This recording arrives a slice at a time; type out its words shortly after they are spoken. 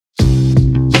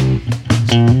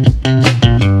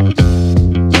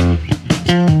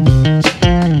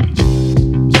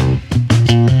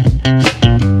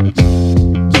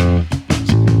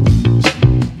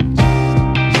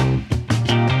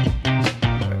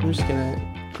I'm just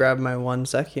gonna grab my 1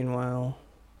 second while.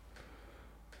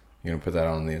 You gonna put that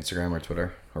on the Instagram or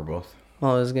Twitter or both?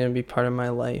 Well, it's gonna be part of my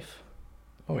life.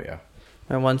 Oh yeah.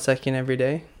 My 1 second every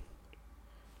day.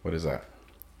 What is that?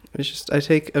 It's just I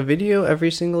take a video every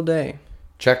single day.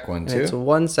 Check 1, 2. And it's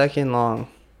 1 second long.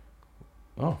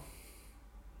 Oh.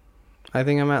 I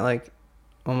think I'm at like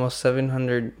almost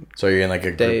 700. So you're in like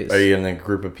a days. group? Are you in a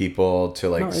group of people to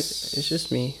like? No, it's just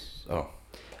me. Oh.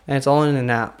 And it's all in an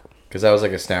app. Because that was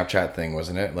like a Snapchat thing,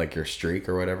 wasn't it? Like your streak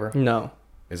or whatever. No.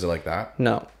 Is it like that?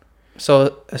 No.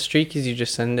 So a streak is you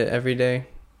just send it every day,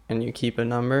 and you keep a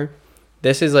number.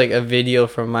 This is like a video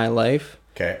from my life.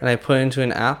 Okay. And I put it into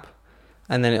an app,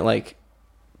 and then it like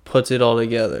puts it all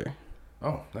together.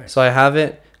 Oh, nice. So I have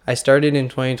it. I started in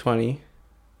 2020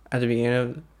 at the beginning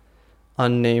of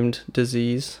unnamed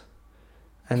disease.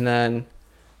 And then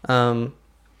I've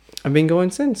been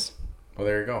going since. Well,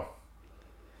 there you go.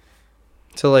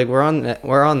 So like we're on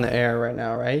the air right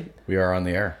now, right? We are on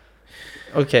the air.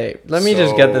 Okay, let me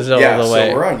just get this over the way.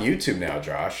 So we're on YouTube now,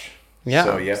 Josh. Yeah,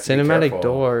 so you have to be Cinematic careful,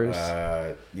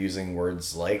 Doors. Using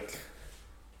words like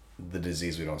the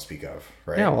disease we don't speak of,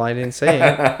 right? Yeah, well, I didn't say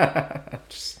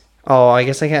it. Oh, I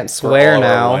guess I can't swear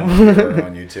now.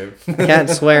 On YouTube. I can't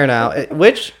swear now,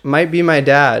 which might be my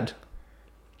dad.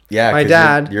 Yeah, my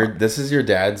dad. This is your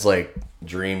dad's like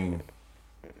dream.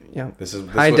 Yeah.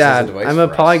 Hi, Dad. I'm a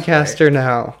podcaster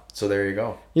now. So there you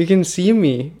go. You can see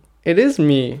me. It is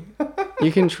me. You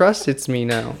can trust it's me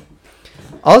now.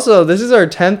 Also, this is our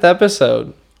 10th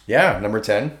episode. Yeah, number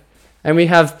 10. And we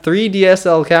have 3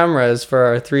 DSL cameras for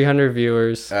our 300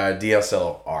 viewers.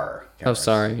 DSLR cameras. Oh,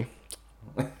 sorry.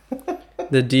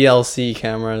 The DLC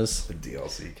cameras. The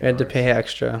DLC cameras. We had to pay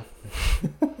extra.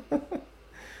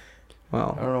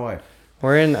 Well, I don't know why.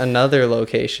 We're in another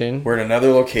location. We're in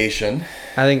another location.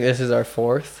 I think this is our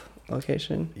 4th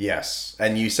location. Yes.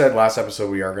 And you said last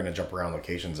episode we are going to jump around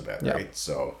locations a bit, right?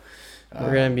 So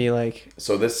we're going to be like...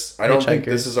 So this... I don't think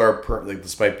this is our...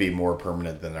 this might be more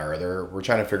permanent than our other... We're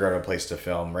trying to figure out a place to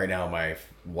film. Right now, my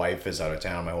wife is out of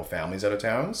town. My whole family's out of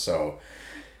town. So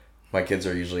my kids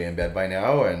are usually in bed by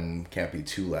now and can't be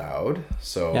too loud.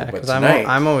 So, yeah, but because tonight,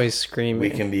 I'm always screaming. We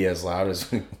can be as loud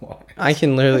as we want. I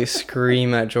can literally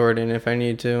scream at Jordan if I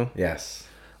need to. Yes.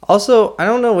 Also, I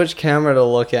don't know which camera to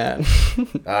look at.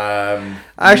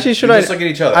 Actually, should I just look at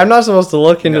each other? I'm not supposed to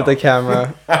look into the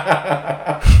camera.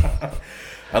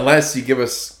 Unless you give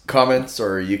us comments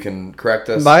or you can correct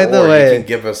us. By the way, you can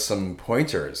give us some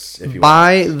pointers if you want.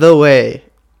 By the way,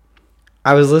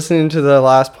 I was listening to the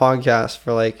last podcast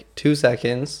for like 2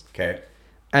 seconds. Okay.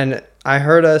 And I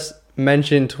heard us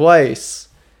mention twice,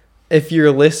 if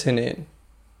you're listening,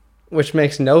 which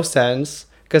makes no sense.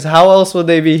 Because how else would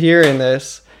they be hearing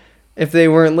this if they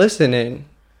weren't listening?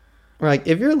 We're like,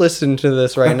 if you're listening to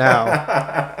this right now,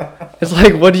 it's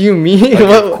like, what do you mean?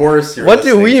 Like, of course you're what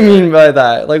do we mean by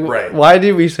that? Like, right. Why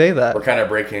did we say that? We're kind of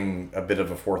breaking a bit of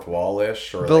a fourth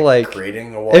wall-ish, or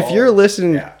creating a wall. If you're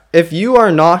listening, if you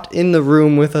are not in the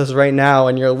room with us right now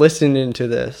and you're listening to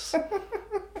this.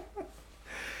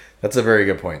 That's a very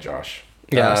good point, Josh.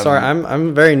 Yeah, sorry,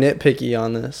 I'm very nitpicky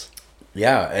on this.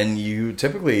 Yeah, and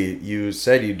you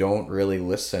said you don't really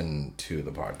listen to the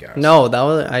podcast. No,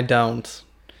 I don't.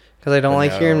 Because I don't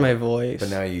like hearing my voice.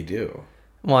 But now you do.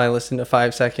 Well, I listen to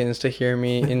 5 seconds to hear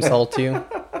me insult you.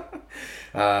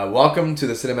 Welcome to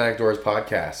the Cinematic Doors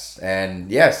podcast.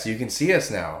 And yes, you can see us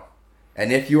now.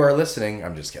 And if you are listening,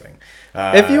 I'm just kidding.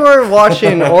 If you are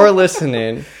watching or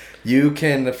listening, you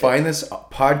can find this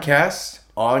podcast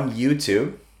on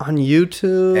YouTube. On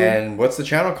YouTube. And what's the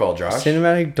channel called, Josh?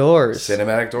 Cinematic Doors.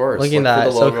 Cinematic Doors. Look at that.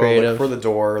 It's so creative. Look for the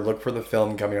door. Look for the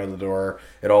film coming out of the door.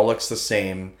 It all looks the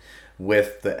same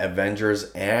with the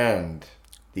Avengers and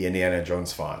the Indiana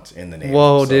Jones font in the name.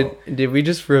 Whoa, so, did we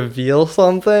just reveal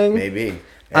something? Maybe.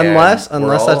 Unless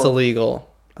that's illegal.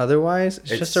 Otherwise, it's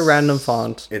just a random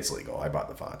font. It's legal. I bought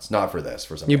the fonts. Not for this,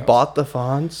 for something else. You bought the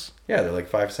fonts? Yeah, they're like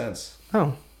 5 cents.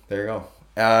 Oh. There you go.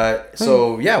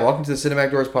 So, welcome to the Cinematic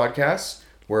Doors podcast,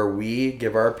 where we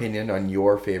give our opinion on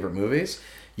your favorite movies.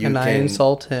 I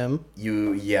insult him.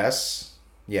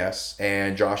 Yes,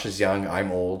 and Josh is young,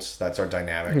 I'm old. That's our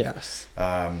dynamic. Yes.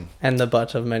 And the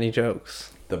butt of many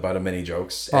jokes. The butt of many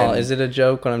jokes. Oh, is it a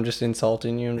joke when I'm just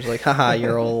insulting you? I'm just like, haha,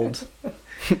 you're old.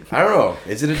 I don't know.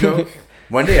 Is it a joke?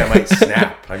 One day I might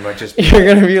snap. I might just... You're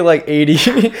going to be like 80.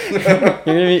 You're going to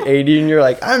be 80 and you're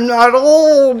like, I'm not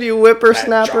old, you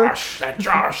whippersnapper. That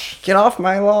Josh. Get off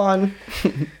my lawn.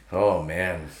 Oh,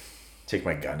 man. Take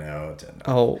my gun out. And,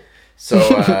 So,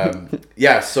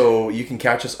 so you can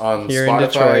catch us on here Spotify. In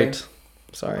Detroit.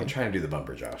 Sorry. I'm trying to do the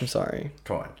bumper, Josh. I'm sorry.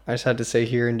 Come on. I just had to say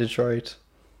here in Detroit.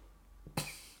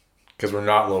 Because we're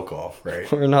not local,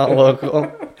 right? We're not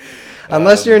local.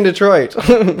 Unless you're in Detroit.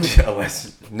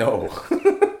 No.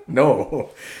 No.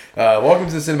 Welcome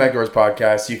to the Cinematic Doors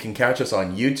podcast. You can catch us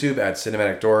on YouTube at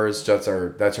Cinematic Doors. That's our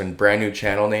brand new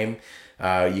channel name.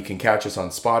 You can catch us on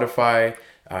Spotify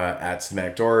at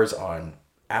Cinematic Doors, on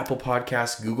Apple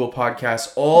Podcasts, Google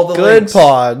Podcasts, all the Good links.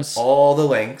 Pods. All the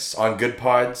links on Good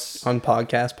Pods. On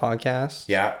Podcast.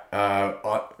 Yeah.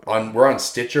 We're on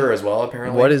Stitcher as well,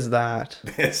 apparently. What is that?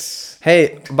 This.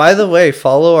 Hey, by the way,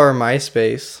 follow our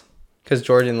MySpace. Because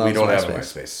Jordan loves MySpace. We don't have a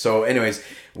MySpace. So anyways,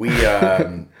 we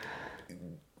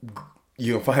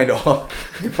you can find all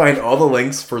the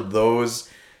links for those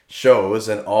shows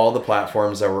and all the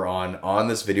platforms that we're on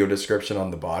this video description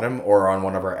on the bottom, or on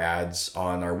one of our ads,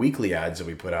 on our weekly ads that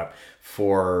we put up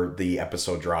for the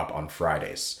episode drop on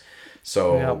Fridays.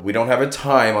 So we don't have a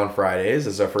time on Fridays.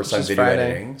 This is our first time video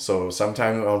editing. So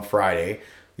sometime on Friday,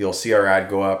 you'll see our ad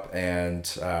go up,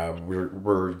 and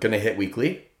we're gonna hit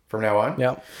weekly from now on.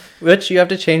 Yeah, which you have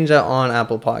to change that on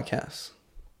Apple Podcasts.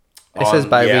 It says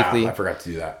bi-weekly. Yeah, I forgot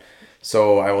to do that.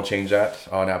 So I will change that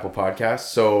on Apple Podcasts.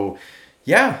 So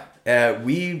yeah,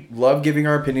 we love giving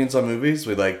our opinions on movies.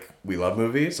 We love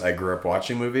movies. I grew up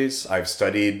watching movies. I've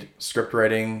studied script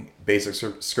writing, basic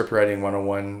script writing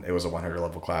 101. It was a 100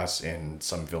 level class in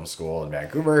some film school in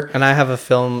Vancouver. And I have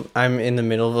I'm in the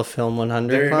middle of a film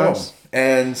 100 there you class. Go.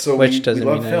 And so which doesn't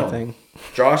mean anything.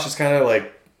 Josh is kind of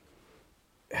like,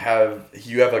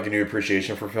 you have like a new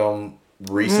appreciation for film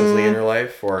recently in your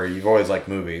life, or you've always liked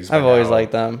movies? I've always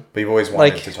liked them. But you've always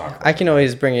wanted to talk about them. I can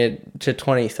always bring it to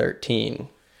 2013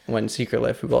 when Secret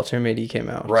Life of Walter Mitty came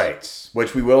out. Right.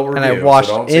 Which we will review. And I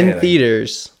watched in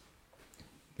theaters.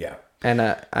 Yeah. And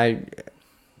I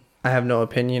have no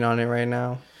opinion on it right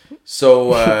now.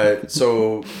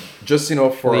 So just,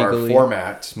 for Legally. our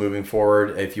format moving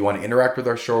forward, if you want to interact with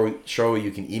our show, you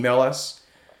can email us.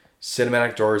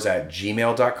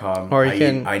 cinematicdoors@gmail.com. Or you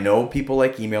can... I know people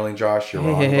like emailing Josh. You're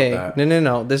wrong about that.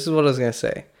 No. This is what I was going to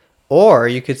say. Or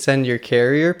you could send your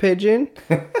carrier pigeon.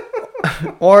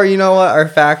 Or, you know what? Our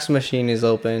fax machine is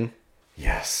open.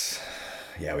 Yes.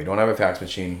 Yeah, we don't have a fax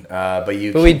machine. But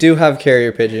we do have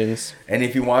carrier pigeons. And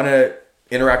if you want to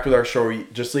interact with our show,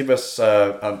 just leave us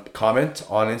a comment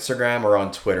on Instagram or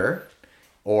on Twitter.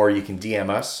 Or you can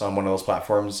DM us on one of those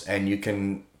platforms, and you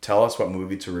can tell us what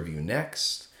movie to review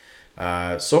next.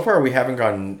 So far, we haven't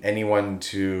gotten anyone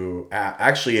to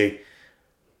actually.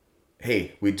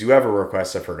 Hey, we do have a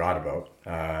request I forgot about.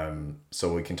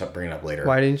 So we can bring it up later.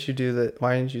 Why didn't you do that?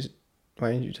 Why didn't you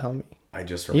tell me? I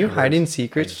just remembered. You hiding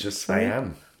secrets? I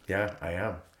am. Yeah, I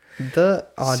am. The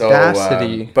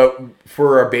audacity. But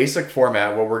for our basic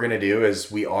format, what we're gonna do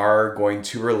is we are going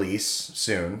to release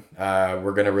soon.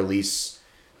 We're gonna release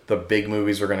the big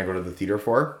movies we're gonna go to the theater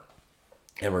for,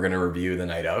 and we're gonna review the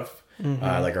night of.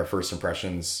 Like our first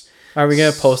impressions. Are we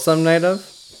gonna post them night of,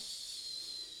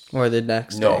 or the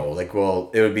next day? No,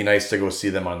 it would be nice to go see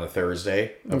them on the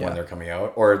Thursday of when they're coming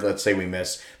out, or let's say we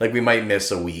might miss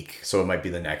a week, so it might be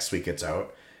the next week it's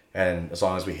out, and as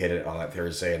long as we hit it on that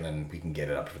Thursday, and then we can get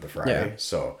it up for the Friday.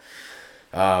 So,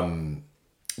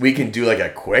 we can do like a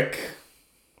quick,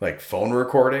 phone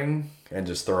recording and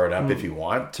just throw it up if you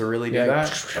want to really do that.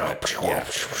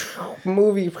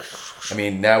 Movie. I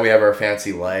mean, now we have our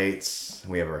fancy lights.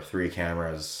 We have our 3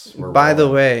 cameras. By the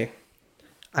way,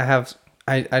 I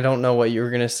don't know what you were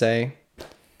going to say,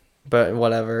 but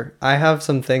whatever. I have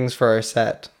some things for our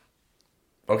set.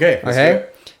 Okay.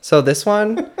 So this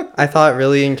one, I thought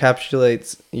really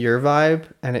encapsulates your vibe,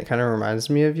 and it kind of reminds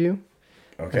me of you.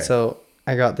 Okay. And so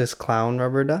I got this clown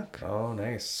rubber duck. Oh,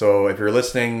 nice. So if you're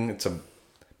listening, it's a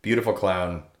beautiful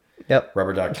clown. Yep.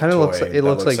 Rubber duck. Kind of looks like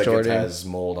Jordan. It has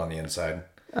mold on the inside.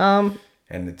 And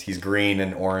he's green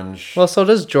and orange. Well, so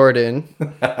does Jordan.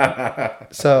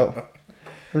 So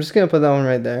I'm just gonna put that one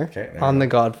right there. Okay, on The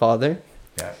Godfather.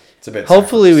 Yeah, it's a bit.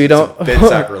 Hopefully we don't. It's a bit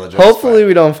sacrilegious. Hopefully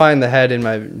we don't find the head in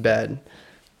my bed.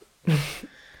 You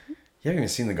haven't even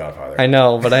seen The Godfather. I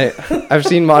know, but I've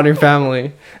seen Modern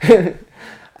Family. And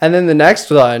then the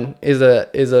next one is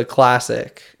a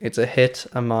classic. It's a hit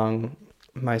among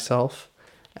myself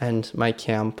and my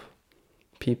camp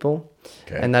people.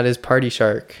 Okay. And that is Party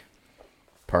Shark.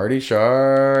 Party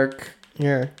Shark.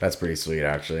 Yeah. That's pretty sweet,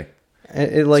 actually.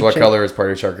 So what color is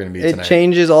Party Shark going to be tonight? It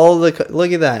changes all the...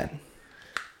 Look at that.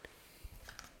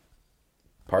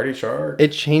 Party Shark.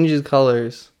 It changes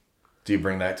colors. Do you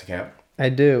bring that to camp? I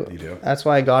do. You do? That's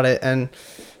why I got it. And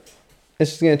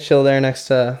it's just going to chill there next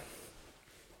to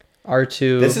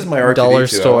R2. This is my R2 dollar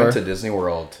store. I went to Disney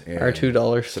World in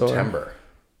 $2 store. September.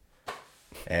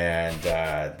 And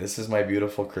this is my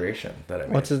beautiful creation that I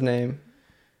made. What's his name?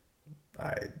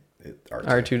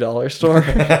 Our $2 store.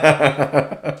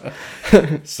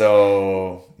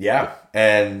 So yeah,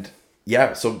 and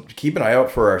yeah, so keep an eye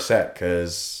out for our set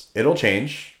because it'll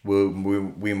change.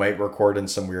 We might record in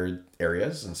some weird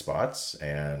areas and spots.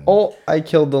 And oh, I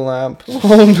killed the lamp.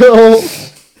 Oh no.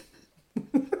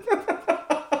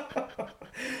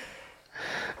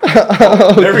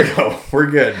 There we go. We're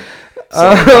good.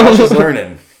 So Josh is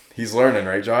learning. He's learning,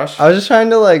 right, Josh? I was just trying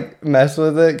to like mess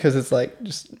with it because it's like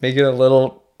just make it a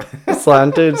little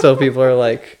slanted so people are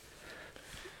like,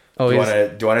 oh, do you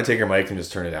want to take your mic and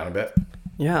just turn it down a bit?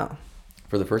 Yeah.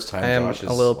 For the first time, I am Josh is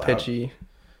a little loud. pitchy.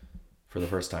 For the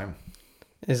first time.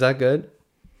 Is that good?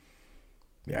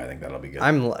 Yeah, I think that'll be good.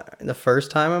 The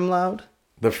first time I'm loud?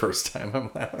 The first time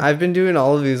I'm loud. I've been doing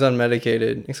all of these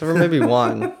unmedicated, except for maybe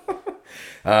one.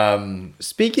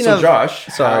 Speaking of Josh,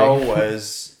 how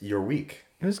was your week?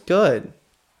 It was good.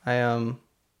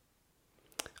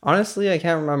 Honestly, I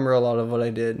can't remember a lot of what I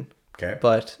did. Okay.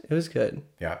 But it was good.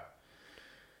 Yeah.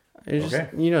 It was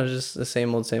just, just the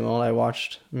same old, same old. I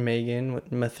watched Megan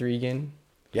with Mathregan.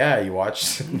 Yeah, you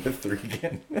watched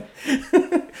Mathregan.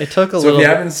 It took a little. So if you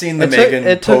haven't seen the Megan poster,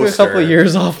 it took a couple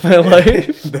years off my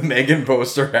life. The Megan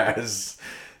poster has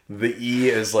the E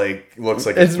is like looks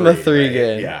like it's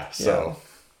Mathregan. Right? Yeah. So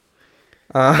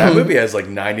that movie has like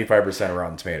 95%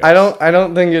 Rotten Tomatoes. I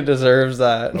don't think it deserves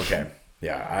that. Okay.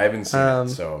 Yeah, I haven't seen it.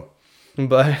 So,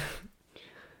 but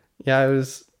yeah, it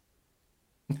was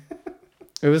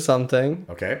something.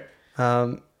 Okay.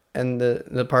 And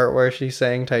the part where she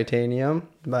sang Titanium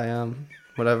by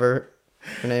whatever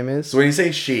her name is. So when you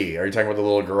say she, are you talking about the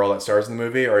little girl that stars in the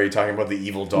movie, or are you talking about the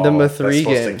evil doll the Mathregan, that's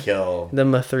supposed to kill? The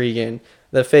Mathregan,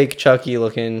 the fake Chucky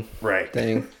looking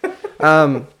thing.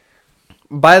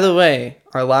 By the way,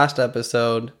 our last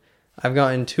episode, I've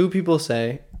gotten 2 people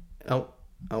say,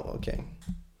 okay.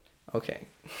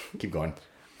 Keep going.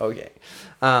 Okay.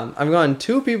 I've gotten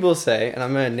 2 people say, and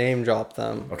I'm going to name drop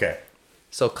them. Okay.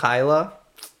 So Kyla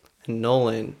and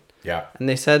Nolan. Yeah. And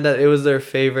they said that it was their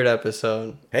favorite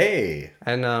episode. Hey.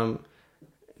 And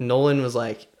Nolan was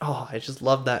like, oh, I just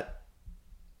love that.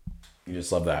 You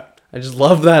just love that. I just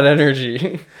love that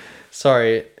energy.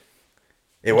 Sorry.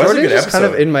 It was a good episode. Kind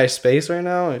of in my space right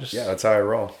now. Yeah, that's how I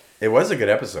roll. It was a good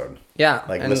episode. Yeah.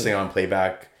 Like listening on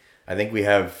playback. I think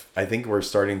we're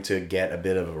starting to get a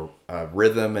bit of a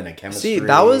rhythm and a chemistry. See,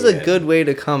 that was a good way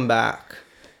to come back.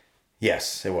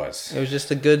 Yes, it was. It was just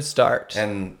a good start.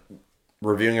 And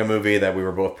reviewing a movie that we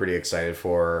were both pretty excited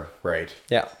for, right?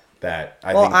 Yeah.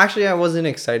 Actually, I wasn't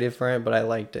excited for it, but I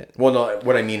liked it. Well, no,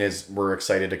 what I mean is we're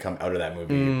excited to come out of that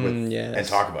movie and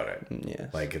talk about it.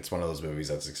 Yes. Like, it's one of those movies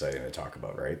that's exciting to talk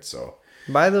about, right? So,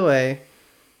 by the way,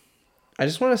 I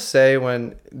just want to say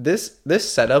when this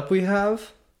setup we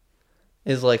have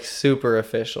is like super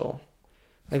official.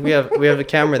 Like we have a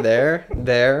camera there.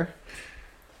 I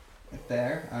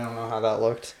don't know how that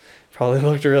looked. Probably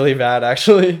looked really bad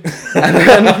actually.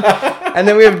 And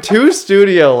then we have 2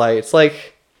 studio lights.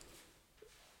 Like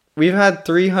we've had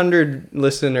 300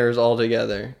 listeners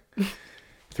altogether.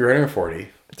 340.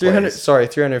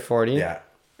 340. Yeah.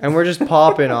 And we're just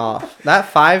popping off. That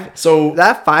 5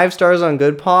 stars on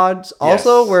Good Pods.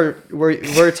 Also, yes.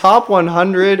 we're top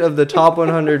 100 of the top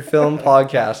 100 film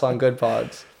podcasts on Good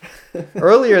Pods.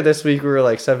 Earlier this week we were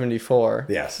like 74.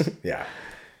 Yes. Yeah.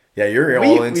 Yeah, you're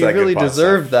all into that. We really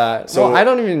deserve that. So I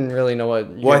don't even really know what.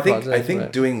 Well, I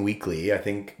think doing weekly. I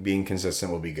think being consistent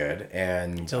will be good,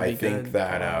 and I think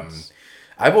that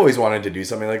I've always wanted to do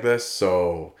something like this.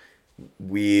 So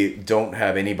we don't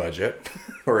have any budget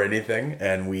or anything,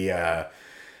 and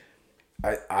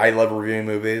I love reviewing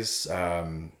movies.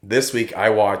 This week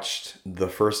I watched the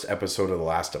first episode of The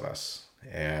Last of Us,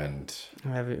 and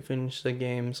I haven't finished the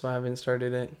game, so I haven't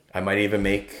started it. I might even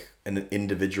make an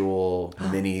individual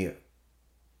mini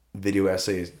video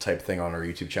essay type thing on our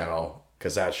YouTube channel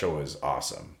because that show is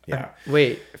awesome. Yeah.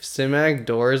 Wait, Cinematic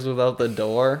Doors without the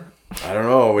door? I don't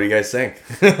know. What do you guys think?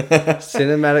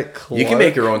 Cinematic Clark. You can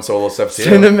make your own solo stuff too.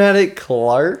 Cinematic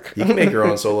Clark. You can make your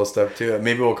own solo stuff too.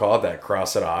 Maybe we'll call it that.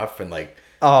 Cross it off and like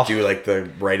do like the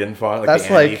write-in font, like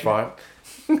the Andy font.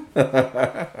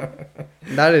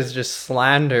 That is just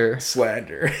slander.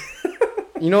 Slander.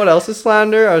 You know what else is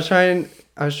slander? I was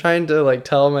trying to like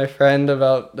tell my friend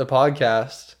about the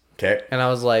podcast. Okay. And I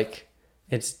was like,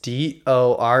 it's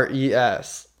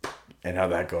DORES. And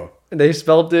how'd that go? They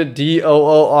spelled it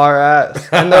DOORS.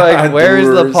 And they're like, where is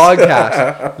the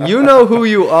podcast? You know who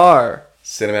you are.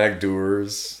 Cinematic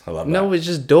Doers. I love that. No, it's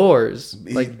just doors.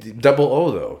 Like double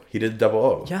O though. He did double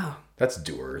O. Yeah. That's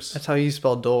doers. That's how you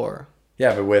spell door.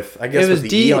 Yeah, but with the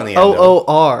E on the end.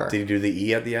 DOOR. Did he do the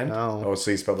E at the end? No. Oh, so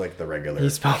he spelled like the regular. He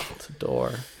spelled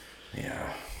door.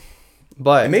 Yeah.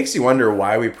 But it makes you wonder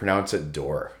why we pronounce it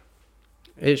Door.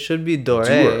 It should be Dore.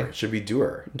 It should be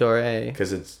Doer. Dore.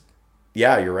 Because it's...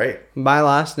 Yeah, you're right. My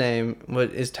last name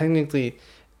is technically...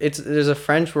 There's a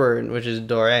French word, which is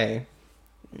Dore.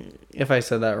 If I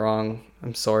said that wrong,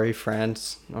 I'm sorry,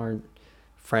 France. Or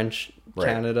French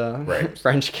Canada. Right.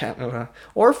 French Canada.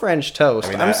 Or French toast.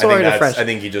 I mean, I'm sorry to French. I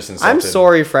think you just insulted... I'm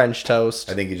sorry, French toast.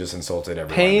 I think you just insulted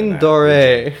everyone. Pain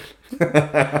Dore.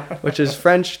 Which is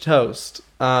French toast.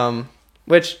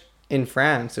 Which... In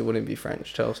France, it wouldn't be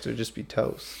French toast. It would just be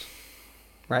toast.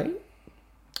 Right?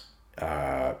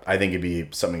 I think it'd be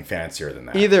something fancier than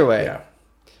that. Either way. Yeah.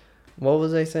 What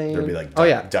was I saying? There'd be like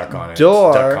duck on it.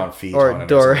 Door, duck confit or on it.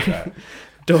 Dore. Like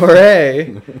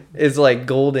Dore is like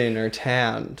golden or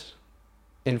tanned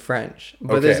in French.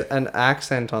 But there's an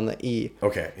accent on the E.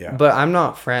 Okay, yeah. But I'm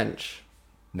not French.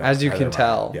 No, as you can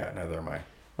tell. Yeah, neither am I.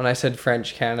 When I said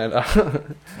French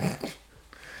Canada.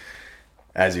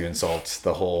 As you insult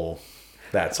the whole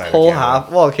that side whole of Canada.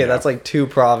 half. Well, okay, that's like 2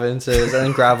 provinces and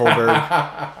then Gravelberg.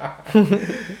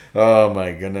 Oh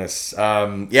my goodness.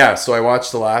 Yeah, so I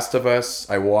watched The Last of Us.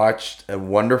 I watched a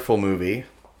wonderful movie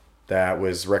that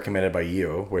was recommended by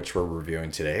you, which we're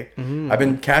reviewing today. I've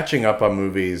been catching up on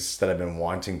movies that I've been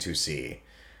wanting to see.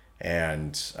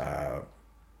 And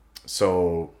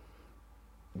so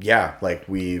yeah, like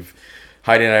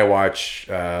Heidi and I watch,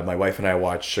 my wife and I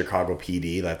watch Chicago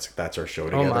PD. That's our show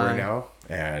together right now.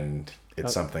 And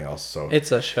it's something else. So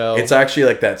it's a show. It's actually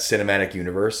like that cinematic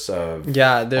universe of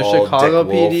there's Chicago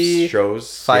PD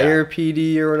shows. Fire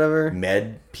PD or whatever.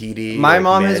 Med PD. My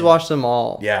mom has watched them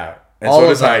all. Yeah. And all so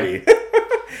does Heidi.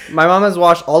 My mom has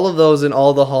watched all of those in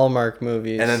all the Hallmark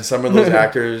movies. And then some of those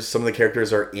actors, some of the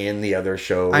characters are in the other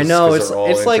shows. I know, it's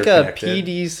like a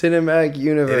PD cinematic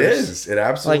universe. It is. It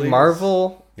absolutely like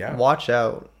Marvel. Yeah. Watch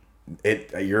out.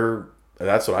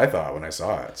 That's what I thought when I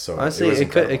saw it. So honestly,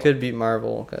 it could beat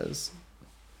Marvel because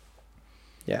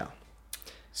yeah.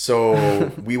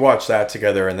 So we watch that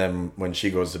together, and then when she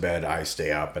goes to bed, I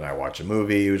stay up and I watch a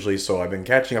movie usually. So I've been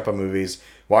catching up on movies,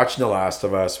 watching The Last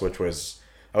of Us, which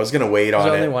I was gonna wait on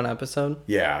it. Only one episode.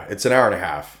 Yeah, it's an hour and a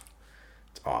half.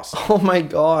 It's awesome. Oh my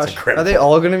gosh, are they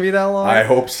all gonna be that long? I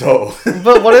hope so.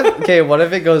 But what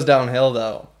if it goes downhill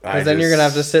though? Because then you're gonna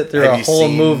have to sit through a whole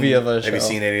movie of a show. Have you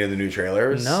seen any of the new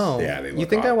trailers? No. Yeah, they look. You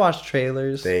think I watched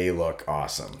trailers? They look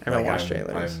awesome. I haven't watched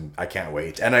trailers. I can't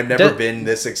wait, and I've never been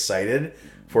this excited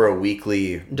for a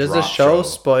weekly. Does the show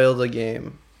spoil the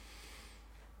game?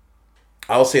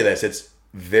 I'll say this: it's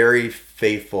very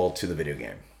faithful to the video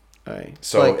game. Right.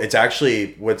 So it's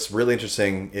actually what's really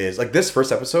interesting is like this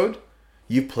first episode.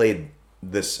 You played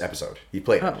this episode. You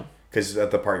played it because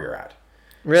at the part you're at.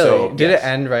 Really? So, Did it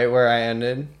end right where I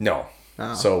ended? No.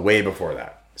 Oh. So way before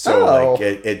that. So like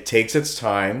it takes its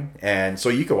time, and so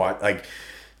you could watch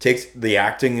the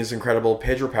acting is incredible.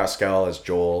 Pedro Pascal as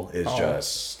Joel is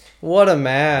just what a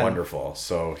man, wonderful.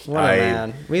 So what a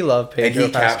man. We love Pedro Pascal.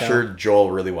 And he captured Joel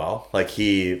really well.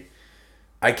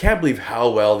 I can't believe how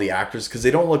well the actors, because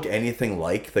they don't look anything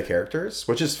like the characters,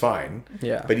 which is fine.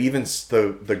 Yeah. But even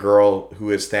the girl who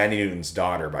is Thandie Newton's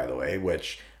daughter, by the way,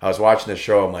 which I was watching the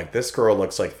show, I'm like, this girl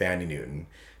looks like Thandie Newton.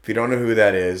 If you don't know who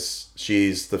that is,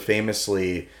 she's the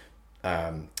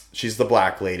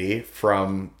black lady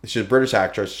she's a British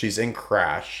actress. She's in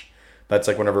Crash. That's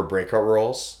like one of her breakout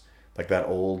roles. Like that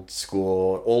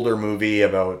older movie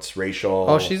about racial.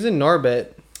 Oh, she's in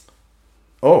Norbit.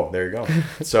 Oh, there you go.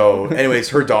 So, anyways,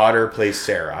 her daughter plays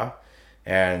Sarah,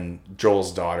 and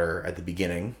Joel's daughter at the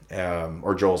beginning,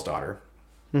 or Joel's daughter.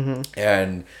 Mm-hmm.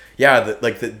 And yeah,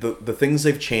 the things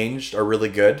they've changed are really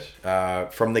good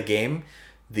from the game.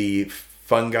 The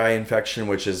fungi infection,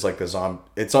 which is like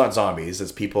it's not zombies,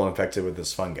 it's people infected with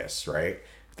this fungus, right?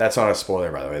 That's not a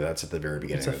spoiler, by the way. That's at the very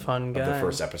beginning of the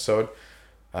first episode.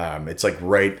 It's like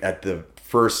right at the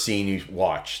first scene you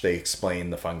watch, they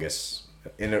explain the fungus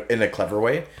in a clever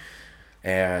way,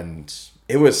 and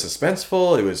it was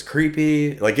suspenseful, it was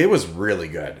creepy, like it was really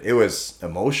good. It was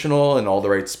emotional in all the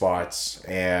right spots,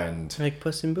 and like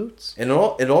Puss in Boots. And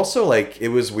it also like it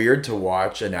was weird to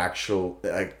watch an actual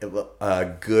a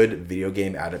good video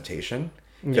game adaptation,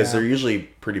 because they're usually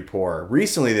pretty poor.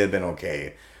 Recently they've been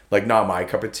okay, like not my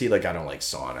cup of tea. Like I don't like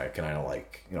Sonic, and I don't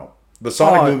like the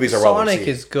Sonic movies are well received. Sonic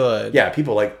is good. Yeah,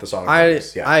 people like the Sonic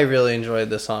movies. Yeah. I really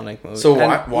enjoyed the Sonic movies. So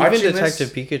even Detective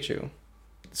Pikachu.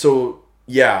 So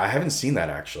yeah, I haven't seen that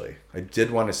actually. I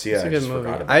did want to see it. It's a good movie.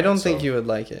 I don't think you would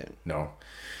like it. No.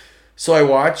 So I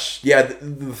watched. Yeah,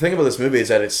 the thing about this movie is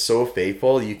that it's so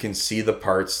faithful. You can see the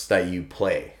parts that you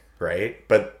play, right?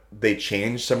 But they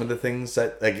changed some of the things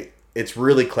that it's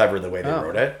really clever the way they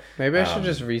wrote it. Maybe I should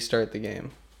just restart the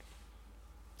game.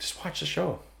 Just watch the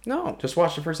show. No. Just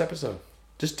watch the first episode.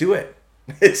 Just do it.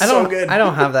 It's so good. I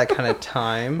don't have that kind of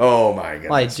time. Oh my goodness.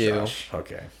 Well, I do. Josh.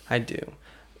 Okay. I do.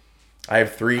 I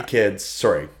have 3 kids.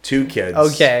 Sorry, 2 kids.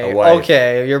 Okay. A wife,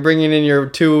 okay. You're bringing in your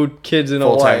 2 kids and a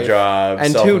full-time wife. job.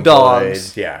 And 2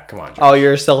 dogs. Yeah, come on, Josh. Oh,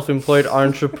 you're a self-employed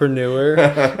entrepreneur.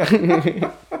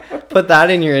 Put that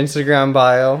in your Instagram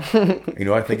bio. You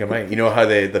know, I think I might. You know how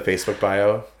the Facebook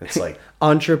bio? It's like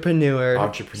entrepreneur.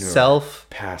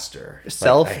 pastor.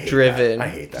 Self-driven. I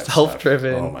hate that.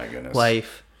 Self-driven. Stuff. Oh my goodness.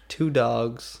 Wife. 2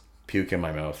 dogs. Puke in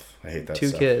my mouth. I hate that. 2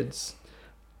 stuff. kids.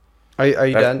 Are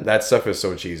you done? That stuff is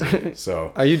so cheesy.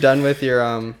 So. Are you done with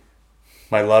your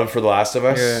My love for The Last of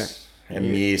Us and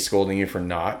me scolding you for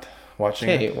not watching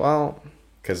it? Okay, well,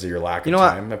 because of your lack of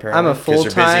time, what? Apparently. I'm a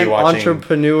full-time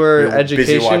entrepreneur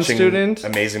education student.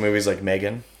 Amazing movies like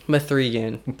Megan.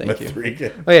 Mithrigan. Thank you.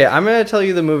 Mithrigan. Okay, I'm going to tell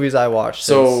you the movies I watched.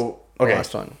 So, okay. The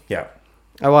last one. Yeah.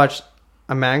 I watched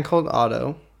A Man Called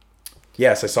Otto.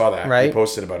 Yes, I saw that. Right? You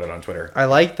posted about it on Twitter. I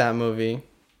liked that movie.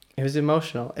 It was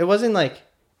emotional. It wasn't like...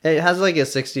 It has like a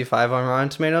 65 on Rotten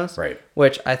Tomatoes. Right.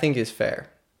 Which I think is fair.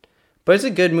 But it's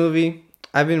a good movie.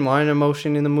 I've been wanting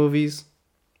emotion in the movies.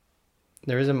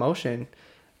 There is emotion.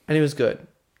 And it was good.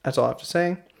 That's all I have to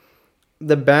say.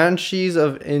 The Banshees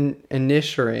of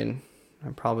Inisherin. I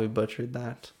probably butchered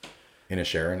that.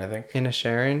 Inisherin, I think.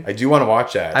 Inisherin. I do want to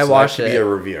watch that. I watched it. That should be a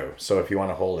review. So if you want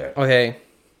to hold it. Okay.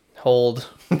 Hold.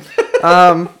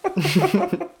 The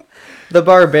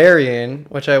Barbarian,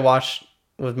 which I watched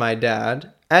with my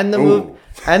dad. And the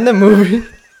movie.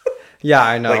 Yeah,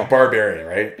 I know. Like Barbarian,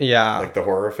 right? Yeah. Like the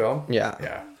horror film? Yeah.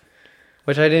 Yeah.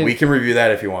 Which I didn't... We can review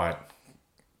that if you want.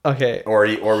 Okay. Or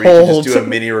we can just do a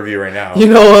mini review right now. You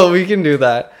know what? We can do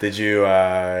that. Did you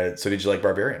like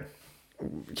Barbarian?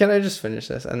 Can I just finish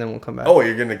this and then we'll come back? Oh,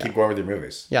 you're going to keep going with your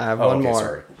movies? Yeah, I have one more.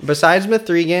 Sorry. Besides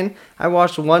Mithrigan, I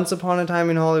watched Once Upon a Time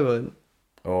in Hollywood.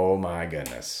 Oh my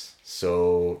goodness.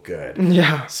 So good.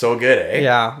 Yeah. So good, eh?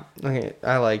 Yeah. Okay,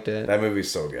 I liked it. That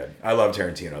movie's so good. I love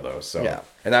Tarantino though. So yeah.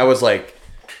 And that was like,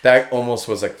 that almost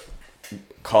was a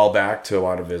callback to a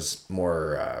lot of his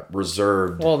more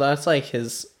reserved. Well, that's like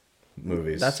his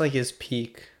movies. That's like his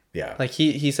peak. Yeah. Like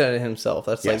he said it himself.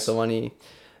 That's like the one he.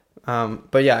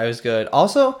 But yeah, it was good.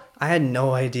 Also, I had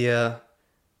no idea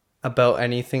about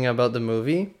anything about the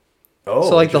movie. Oh,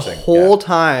 so like the whole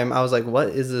time I was like, what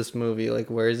is this movie? Like,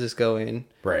 where is this going?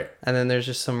 Right. And then there's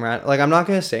just some like, I'm not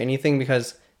going to say anything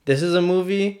because this is a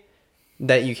movie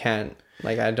that you can't,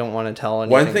 like, I don't want to tell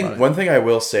anything. One thing I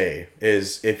will say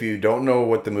is if you don't know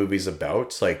what the movie's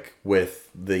about, like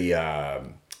with the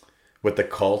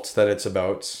cult that it's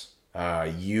about,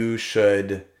 you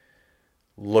should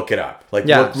look it up. Like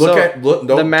don't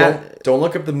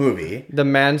look up the movie. The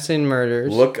Manson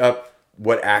murders. Look up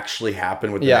what actually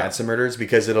happened with the Manson murders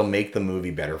because it'll make the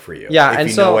movie better for you. Yeah, if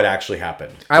you know what actually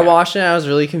happened. I watched it and I was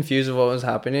really confused with what was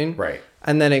happening. Right.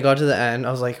 And then it got to the end.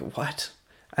 I was like, what?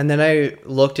 And then I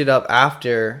looked it up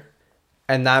after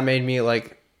and that made me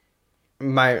like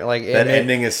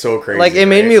ending is so crazy. Like it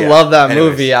made me love that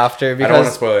movie after because I don't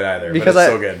want to spoil it either, because but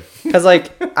it's so good. Because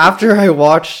like after I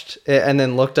watched it and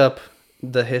then looked up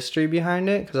the history behind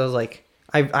it because I was like,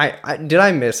 I did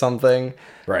I miss something?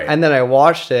 Right. And then I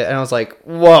watched it and I was like,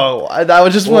 whoa,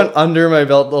 that just went under my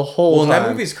belt the whole time. Well, that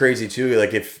movie's crazy too.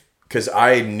 Like because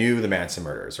I knew the Manson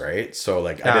murders, right? So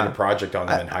like I did a project on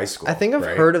them in high school. I think I've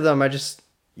heard of them. I just...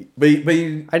 But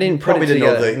you I didn't probably put it didn't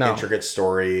together. know the intricate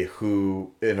story,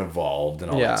 who it involved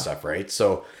and all that stuff, right?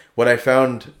 So what I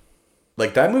found...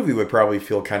 Like, that movie would probably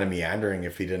feel kind of meandering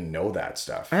if you didn't know that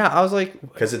stuff. Yeah, I was like...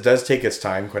 Because it does take its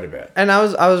time quite a bit. And I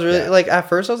was really... Like, at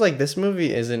first I was like, this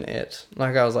movie isn't it.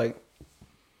 Like, I was like...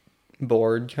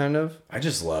 bored, kind of. I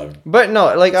just loved... But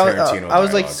no, like, I was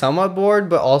dialogue. like, somewhat bored,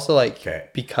 but also, like... Okay.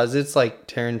 Because it's, like,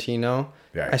 Tarantino,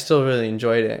 I still really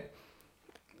enjoyed it.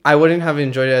 I wouldn't have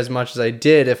enjoyed it as much as I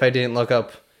did if I didn't look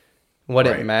up what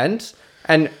it meant.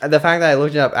 And the fact that I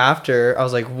looked it up after, I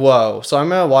was like, whoa. So I'm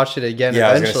going to watch it again eventually.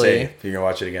 I was going to say, you're going to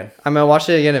watch it again? I'm going to watch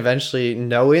it again eventually,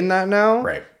 knowing that now.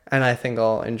 Right. And I think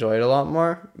I'll enjoy it a lot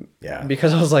more. Yeah.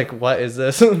 Because I was like, what is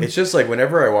this? It's just like,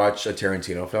 whenever I watch a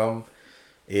Tarantino film,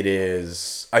 it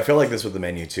is... I feel like this with The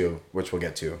Menu too, which we'll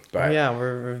get to. But yeah,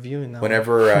 we're reviewing that.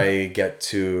 Whenever I get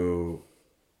to...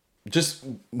 Just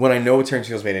when I know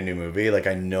Tarantino's made a new movie, like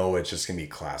I know it's just going to be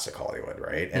classic Hollywood,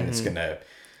 right? And it's going to...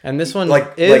 And this one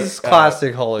is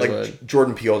classic Hollywood. Like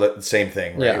Jordan Peele, the same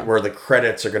thing, right? Yeah. Where the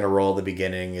credits are going to roll at the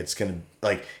beginning. It's going to,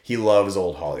 like, he loves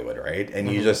old Hollywood, right? And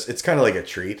you just, it's kind of like a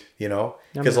treat, you know?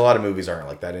 Because a lot of movies aren't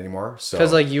like that anymore. So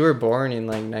because, like, you were born in,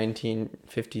 like,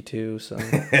 1952, so.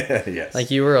 Yes.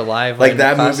 Like, you were alive. Like,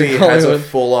 that movie has a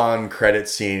full-on credit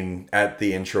scene at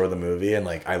the intro of the movie, and,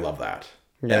 like, I love that.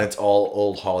 Yeah. And it's all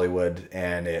old Hollywood,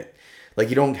 and it... Like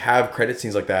you don't have credit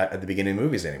scenes like that at the beginning of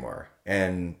movies anymore.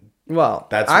 And well,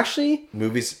 that's actually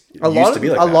movies a used to be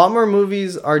like that. lot more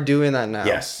movies are doing that now.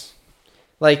 Yes.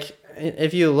 Like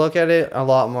if you look at it, a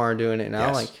lot more are doing it now.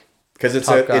 Yes. Like because it's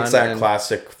that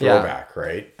classic throwback,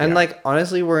 right? And like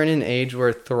honestly, we're in an age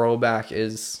where throwback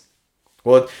is.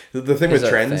 Well, the thing with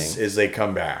trends is they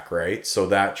come back, right? So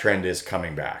that trend is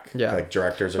coming back. Yeah. Like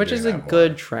directors are which doing is a that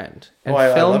good more. trend. And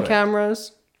I film love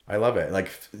cameras. I love it.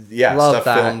 Like, yeah, love stuff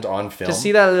that. filmed on film. To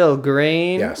see that little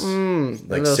grain. Yes.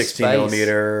 Like 16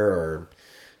 millimeter or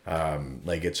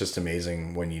like it's just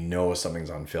amazing when you know something's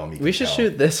on film. We should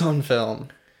shoot this on film.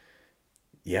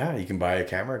 Yeah, you can buy a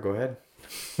camera. Go ahead.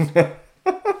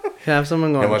 Have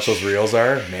someone going. How much those reels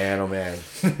are? Man, oh man.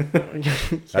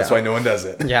 That's why no one does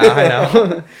it. Yeah, I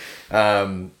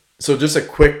know. So just a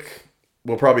quick,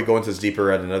 we'll probably go into this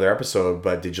deeper at another episode,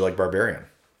 but did you like Barbarian?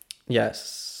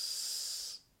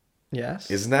 Yes.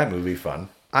 Isn't that movie fun?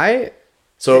 I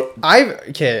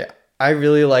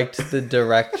really liked the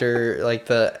director, like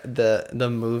the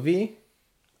movie.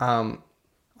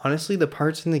 Honestly, the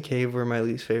parts in the cave were my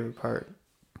least favorite part.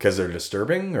 Because they're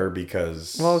disturbing, or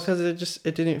because? Well, because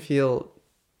it didn't feel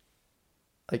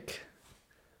like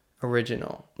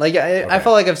original. Like I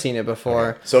felt like I've seen it before.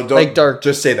 Okay. So don't like dark.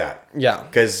 Just say that. Yeah.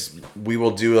 Because we will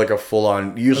do like a full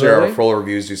on. Usually our full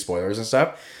reviews do spoilers and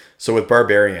stuff. So with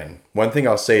Barbarian, one thing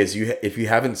I'll say is if you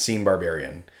haven't seen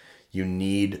Barbarian, you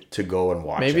need to go and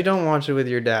watch it. Maybe don't watch it with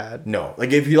your dad. No,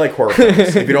 like if you like horror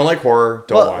films. If you don't like horror,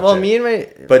 don't watch it. Well, me and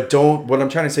my... But don't... What I'm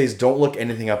trying to say is don't look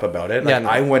anything up about it. Like, no.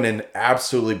 I went in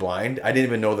absolutely blind. I didn't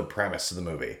even know the premise of the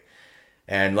movie.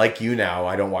 And like you now,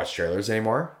 I don't watch trailers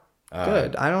anymore.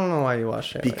 Good. I don't know why you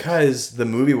watch trailers. Because the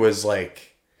movie was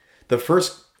like... The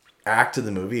first act of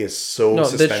the movie is so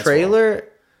suspenseful. The trailer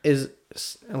is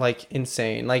like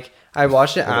insane. Like I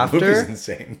watched it after. The movie's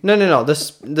insane. No.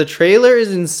 The trailer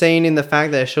is insane in the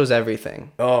fact that it shows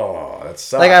everything. Oh, that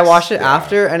sucks. Like I watched it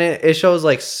after, and it shows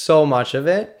like so much of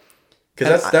it.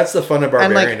 Because that's the fun of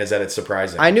Barbarian, is that it's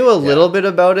surprising. I knew a little bit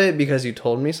about it because you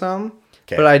told me some,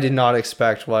 but I did not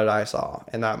expect what I saw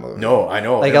in that movie. No, I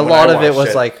know. Like a lot of it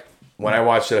was like. When I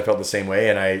watched it, I felt the same way,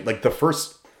 and I like the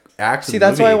first. See,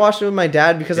 that's why I watched it with my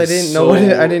dad, because I didn't know what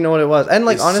it was. And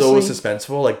like honestly, so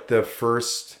suspenseful. Like the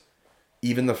first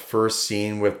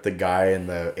scene with the guy in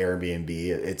the Airbnb,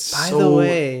 it's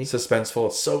suspenseful.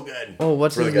 It's so good. Oh,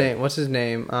 what's his name? What's his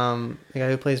name? The guy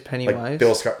who plays Pennywise. Like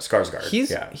Bill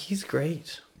Skarsgård. He's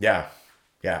great. Yeah.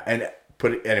 And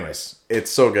anyways, it's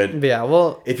so good. But yeah,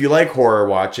 well, if you like horror,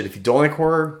 watch it. If you don't like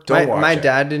horror, don't watch it. My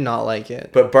dad did not like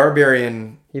it. But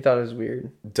Barbarian, he thought it was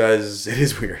weird. It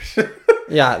is weird.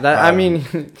 Yeah, I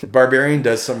mean, Barbarian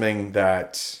does something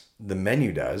that the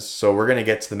menu does. So we're gonna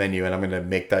get to the menu, and I'm gonna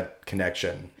make that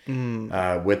connection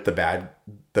with the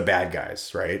bad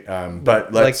guys, right?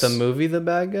 But like the movie The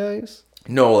Bad Guys.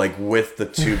 No, like with the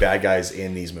two bad guys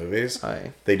in these movies,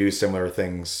 they do similar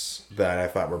things that I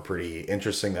thought were pretty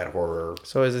interesting. That horror.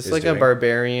 So is this like a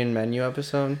Barbarian menu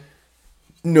episode?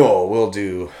 No,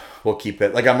 we'll keep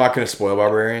it. Like I'm not gonna spoil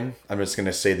Barbarian. I'm just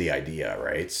gonna say the idea,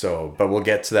 right? So, but we'll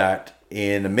get to that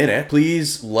in a minute.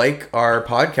 Please like our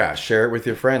podcast, share it with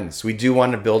your friends. We do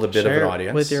want to build a bit of an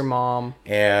audience with your mom.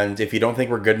 And if you don't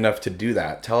think we're good enough to do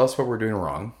that, tell us what we're doing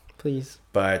wrong, please.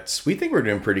 But we think we're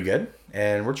doing pretty good,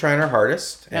 and we're trying our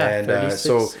hardest. Yeah, and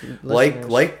so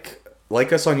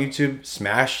like us on YouTube,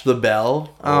 smash the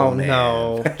bell. Oh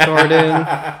no, Jordan.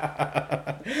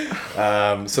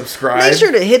 Subscribe. Make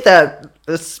sure to hit that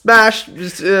smash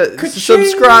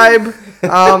subscribe.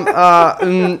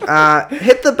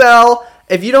 Hit the bell.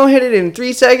 If you don't hit it in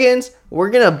 3 seconds, we're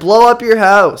gonna blow up your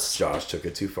house. Josh took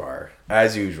it too far,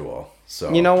 as usual.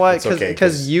 So you know what?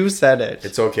 Because you said it.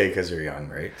 It's okay because you're young,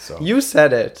 right? So you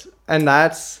said it, and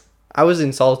I was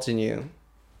insulting you.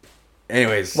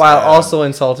 Anyways, while also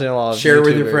insulting a lot of share YouTubers.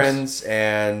 with your friends,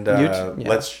 and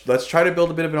let's try to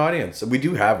build a bit of an audience. We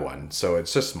do have one, so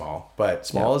it's just small, but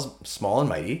is small and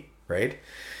mighty, right?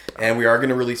 And we are going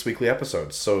to release weekly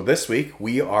episodes. So this week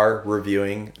we are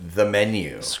reviewing The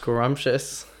Menu.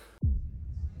 Scrumptious.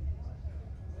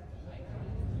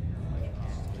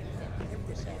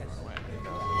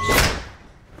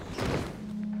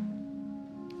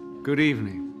 Good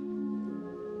evening.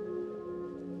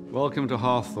 Welcome to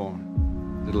Hawthorne.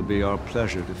 It'll be our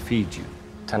pleasure to feed you.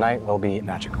 Tonight will be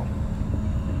magical.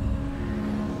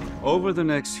 Over the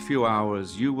next few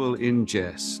hours, you will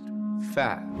ingest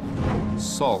fat,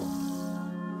 salt,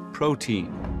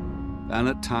 protein, and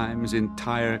at times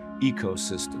entire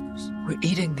ecosystems. We're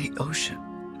eating the ocean.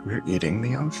 We're eating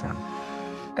the ocean.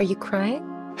 Are you crying?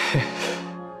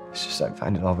 It's just I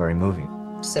find it all very moving.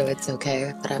 So it's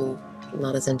okay that I'm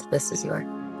not as into this as you are.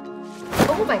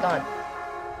 Oh my god.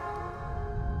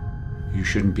 You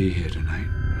shouldn't be here tonight.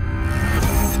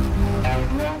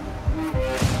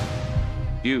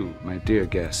 You, my dear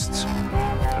guests,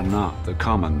 are not the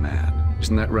common man.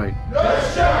 Isn't that right?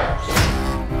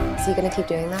 Is he gonna keep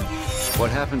doing that?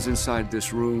 What happens inside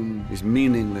this room is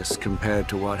meaningless compared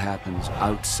to what happens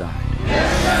outside.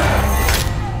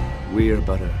 We are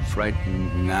but a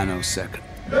frightened nanosecond.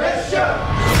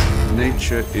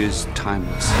 Nature is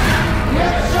timeless.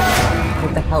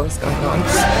 What the hell is going on?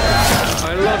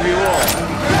 I love you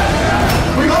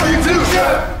all. We love you too,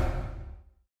 Chef!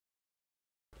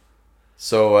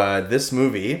 So this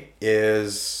movie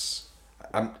is...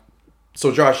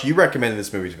 so Josh, you recommended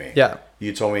this movie to me. Yeah.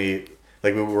 You told me,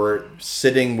 like, we were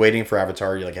sitting waiting for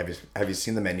Avatar. You're like, have you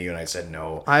seen the menu? And I said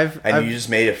no. You just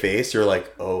made a face. You're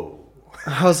like, oh.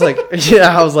 I was like,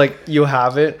 yeah, I was like, you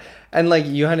have it, and like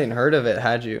you hadn't heard of it,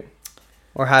 had you?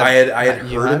 Or had I had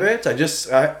heard of it. I just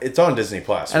it's on Disney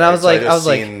Plus. And right? I was like, so I was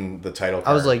like, the title card.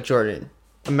 I was like, Jordan,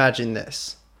 imagine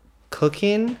this: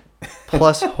 cooking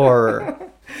plus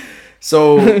horror.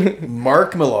 So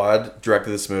Mark Mylod directed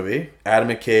this movie. Adam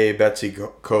McKay, Betsy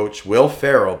Coach, Will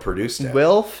Ferrell produced it.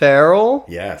 Will Ferrell?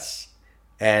 Yes.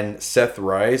 And Seth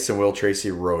Rice and Will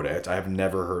Tracy wrote it. I have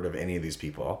never heard of any of these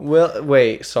people.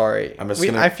 Wait, sorry.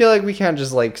 I feel like we can't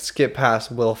just like skip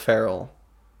past Will Ferrell.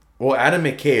 Well, Adam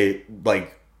McKay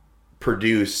like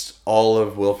produced all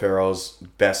of Will Ferrell's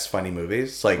best funny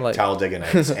movies, like Talladega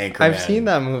Nights, Anchorman. I've seen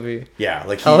that movie. Yeah,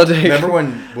 like remember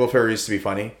when Will Ferrell used to be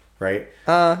funny, right?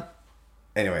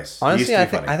 Anyways, honestly, I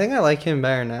think I like him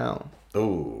better now.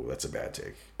 Oh, that's a bad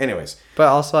take. Anyways, but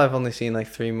also I've only seen like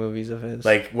 3 movies of his.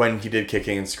 Like when he did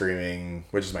Kicking and Screaming,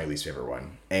 which is my least favorite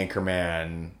one,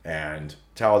 Anchorman and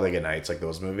Talladega Nights, like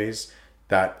those movies.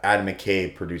 That Adam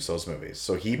McKay produced those movies,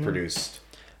 so he produced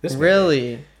this movie.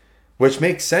 Really? Which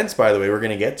makes sense, by the way. We're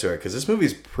gonna get to it because this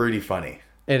movie's pretty funny.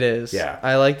 It is. Yeah,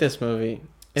 I like this movie.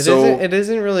 It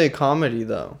isn't really a comedy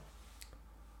though.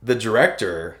 The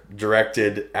director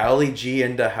directed Ali G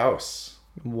in the House.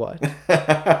 What?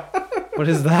 What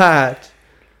is that?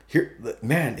 Here,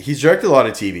 man, he's directed a lot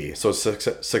of TV. So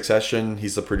Succession,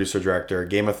 he's the producer director.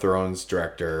 Game of Thrones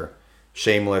director.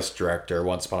 Shameless director.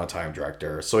 Once Upon a Time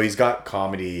director. So he's got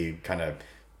comedy, kind of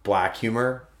black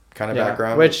humor kind of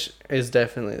background. Which is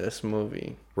definitely this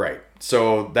movie. Right.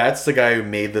 So that's the guy who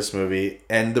made this movie.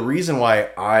 And the reason why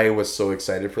I was so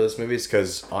excited for this movie is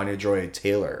because Anya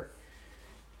Joy-Taylor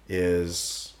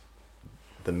is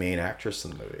the main actress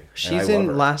in the movie. She's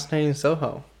in Last Night in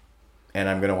Soho. And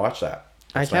I'm going to watch that.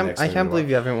 I can't believe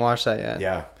you haven't watched that yet.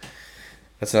 Yeah.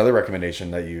 That's another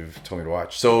recommendation that you've told me to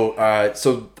watch. So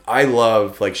I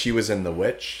love, like, she was in The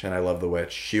Witch, and I love The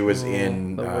Witch. She was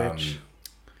in The Witch.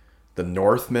 The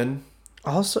Northman.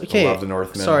 Also, okay. I love The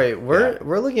Northman. Sorry,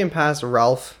 we're looking past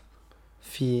Ralph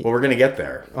Fiennes. Well, we're gonna get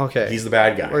there. Okay. He's the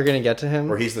bad guy. We're gonna get to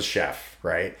him. Or he's the chef,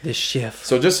 right? The chef.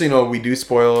 So just so you know, we do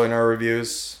spoil in our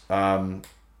reviews.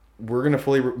 We're gonna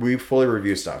fully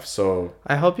review stuff. So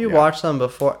I hope you watch them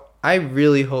before. I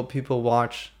really hope people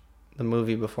watch the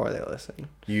movie before they listen.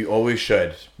 You always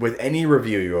should. With any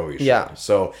review, you always should. Yeah.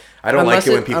 So I don't like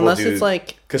it when people do. It's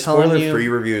like, because spoiler-free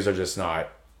reviews are just not.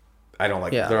 I don't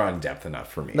like. Yeah. They're not in depth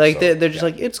enough for me. Like they're just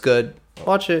like, it's good.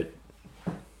 Watch it.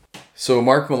 So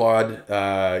Mark Mylod,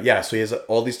 so he has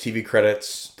all these TV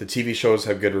credits. The TV shows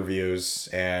have good reviews,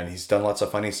 and he's done lots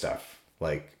of funny stuff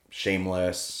like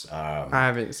Shameless. I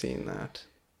haven't seen that.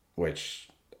 Which,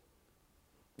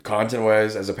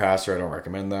 content-wise, as a pastor, I don't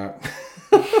recommend that.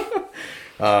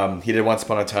 He did Once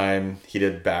Upon a Time. He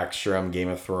did Backstrom, Game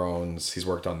of Thrones. He's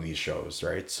worked on these shows,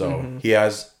 right? So he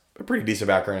has a pretty decent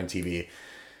background in TV.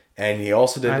 And he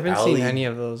also did. I haven't seen any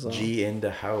of those. Though. G in the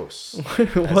House.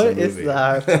 What is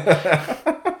that?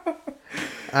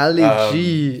 Ali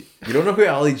G. You don't know who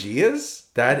Ali G is?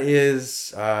 That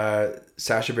is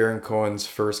Sacha Baron Cohen's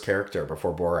first character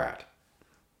before Borat.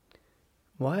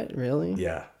 What? Really?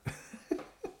 Yeah.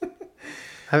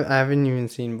 I haven't even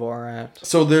seen Borat.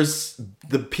 So there's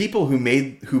the people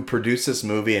who produced this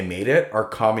movie and made it are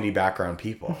comedy background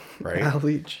people, right?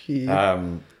 Ali G.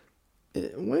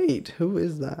 Wait, who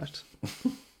is that?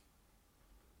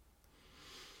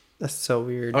 That's so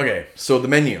weird. Okay, so the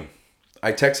menu.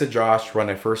 I texted Josh when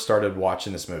I first started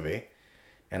watching this movie,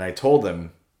 and I told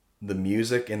him the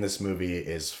music in this movie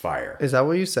is fire. Is that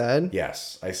what you said?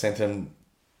 Yes. I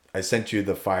sent you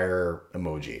the fire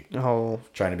emoji. Oh.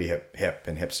 Trying to be hip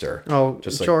and hipster. Oh,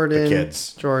 just like Jordan. The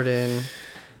kids. Jordan.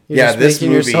 You're just this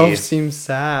making movie. Yourself seem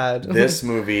sad. This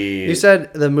movie. You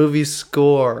said the movie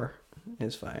score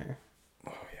is fire.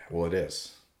 Oh, yeah. Well, it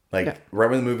is. Right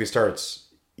when the movie starts,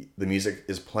 the music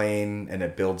is playing and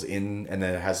it builds in, and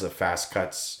then it has the fast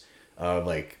cuts,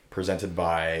 presented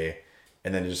by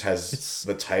and then it just has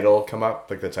the title come up,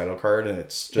 like the title card, and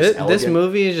it's just this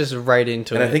movie is just right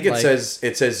into and it. I think it like,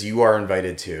 says you are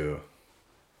invited to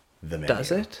the menu.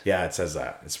 Does it? Yeah, it says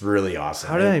that. It's really awesome.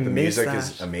 How did I the miss music that?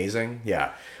 is amazing.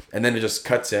 Yeah, and then it just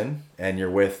cuts in, and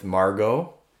you're with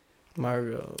Margot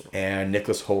and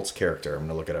Nicholas Holt's character. I'm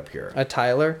gonna look it up here.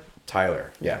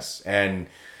 Tyler, yes, and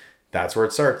that's where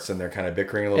it starts, and they're kind of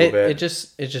bickering a little bit. It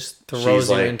just throws She's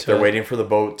you like, into they're it. waiting for the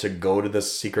boat to go to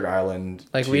this secret island.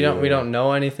 Like we don't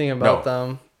know anything about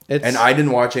them. And I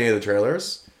didn't watch any of the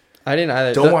trailers. I didn't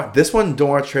either. Don't watch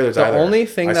trailers either. The only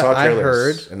thing I that saw I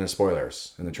trailers heard, and the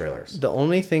spoilers in the trailers. The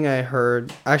only thing I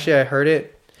heard, actually, I heard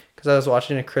it because I was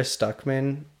watching a Chris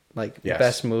Stuckman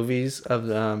best movies of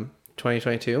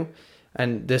 2022,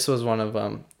 and this was one of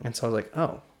them. And so I was like,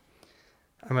 oh,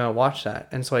 I'm gonna watch that,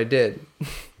 and so I did.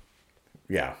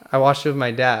 Yeah, I watched it with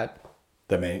my dad.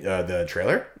 The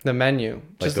trailer, the menu,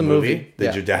 like just the movie.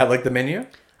 Did your dad like the menu?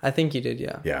 I think he did.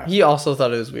 Yeah. Yeah. He also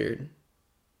thought it was weird.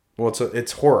 Well,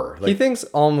 it's horror. He thinks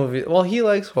all movies. Well, he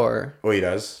likes horror. Oh, he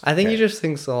does. I think he just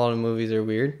thinks a lot of movies are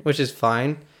weird, which is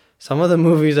fine. Some of the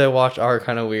movies I watch are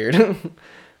kind of weird,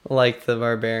 like The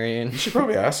Barbarian. You should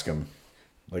probably ask him,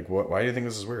 like, what? Why do you think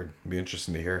this is weird? It'd be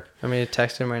interesting to hear. I mean,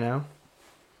 text him right now.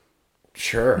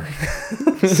 Sure.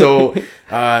 So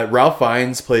Ralph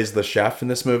Fiennes plays the chef in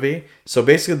this movie. So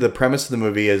basically the premise of the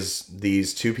movie is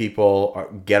these two people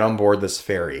get on board this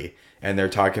ferry, and they're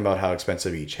talking about how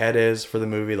expensive each head is for the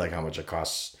movie, like how much it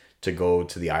costs to go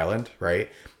to the island, right?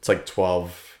 It's like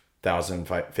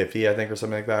 $12,050, I think, or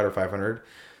something like that, or 500.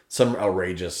 Some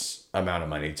outrageous amount of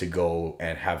money to go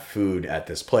and have food at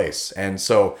this place. And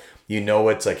so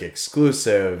it's like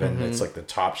exclusive, and it's like the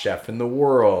top chef in the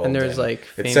world, and there's like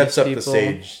it sets up people. the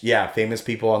stage. Yeah, famous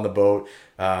people on the boat.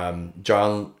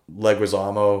 John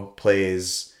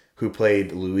Leguizamo who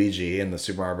played Luigi in the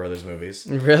Super Mario Brothers movies.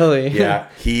 Really? Yeah,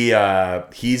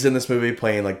 he's in this movie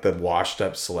playing like the washed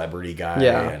up celebrity guy.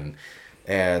 Yeah,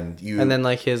 and then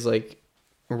like his like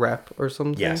rep or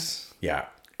something. Yes, yeah,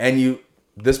 and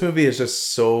this movie is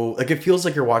just so like it feels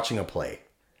like you're watching a play.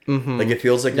 Mm-hmm. Like it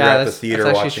feels like you're at the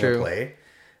theater watching a play,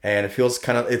 and it feels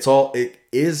it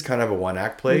is kind of a one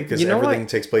act play because everything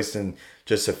takes place in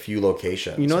just a few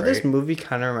locations. You know what this movie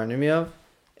kind of reminded me of?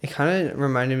 It kind of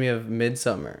reminded me of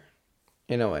Midsommar,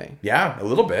 in a way. Yeah, a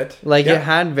little bit. Like it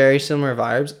had very similar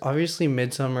vibes. Obviously,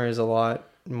 Midsommar is a lot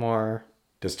more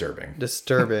disturbing.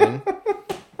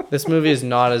 This movie is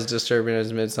not as disturbing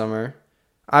as Midsommar.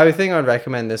 I would think I would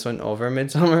recommend this one over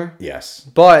Midsommar. Yes,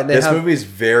 but this movie is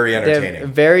very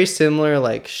entertaining. Very similar,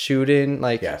 like shooting,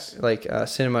 like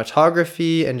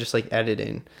cinematography and just like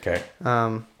editing. Okay.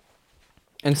 And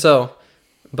so,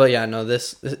 but yeah, no,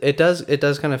 it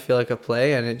does kind of feel like a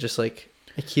play, and it just like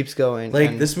it keeps going.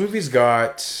 Like this movie's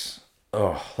got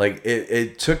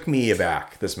it took me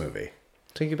aback. This movie.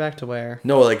 Took you back to where?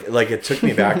 No, like it took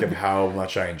me back of how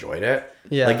much I enjoyed it.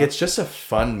 Yeah. Like it's just a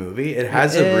fun movie. It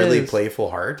has a really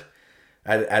playful heart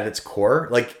at its core.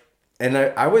 Like, and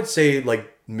I would say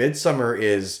like Midsommar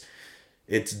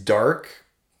it's dark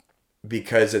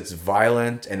because it's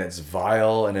violent and it's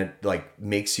vile and it like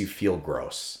makes you feel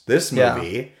gross. This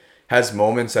movie has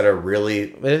moments that are really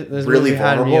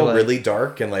vulnerable, really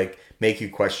dark, and like make you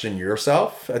question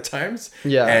yourself at times.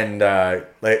 Yeah. And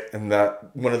that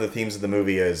one of the themes of the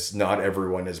movie is not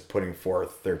everyone is putting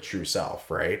forth their true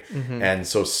self, right? Mm-hmm. And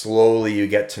so slowly you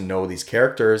get to know these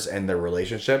characters and their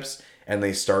relationships, and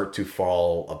they start to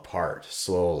fall apart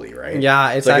slowly, right?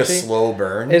 Yeah, it's like actually a slow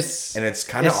burn. It's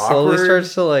kind of awkward. It slowly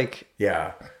starts to like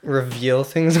reveal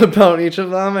things about each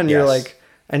of them, and you're like,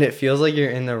 and it feels like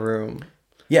you're in the room.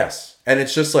 Yes, and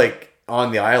it's just like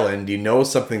on the island,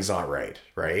 something's not right,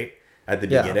 right? At the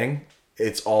beginning,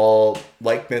 it's all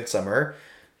like Midsommar,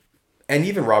 and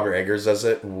even Robert Eggers does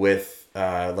it with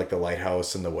like The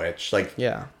Lighthouse and The Witch. Like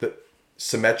the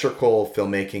symmetrical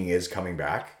filmmaking is coming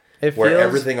back, where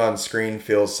everything on screen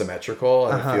feels symmetrical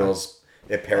and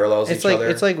it parallels each other.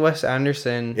 It's like Wes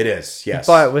Anderson. It is, yes,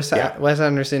 but Wes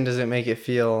Anderson doesn't make it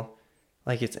feel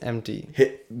like it's empty.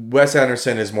 Wes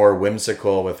Anderson is more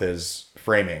whimsical with his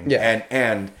framing,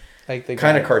 and like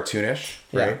kind of cartoonish,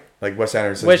 right? Like Wes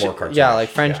Anderson's more cartoonish. Yeah, like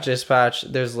French Dispatch,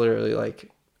 there's literally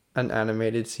like an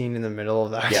animated scene in the middle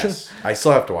of that. Yes. I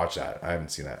still have to watch that. I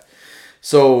haven't seen that.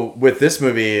 So with this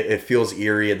movie, it feels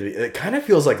eerie. It kind of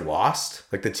feels like Lost,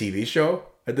 like the TV show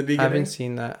at the beginning. I haven't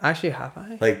seen that. Actually, have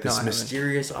I? Like this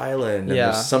mysterious island, and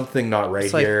there's something not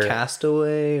right here. It's like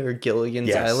Castaway or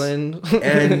Gilligan's Island.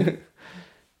 And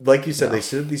like you said, they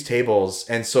sit at these tables,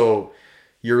 and so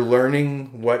you're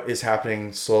learning what is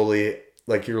happening slowly.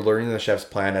 Like you're learning the chef's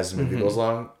plan as the movie goes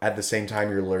along. At the same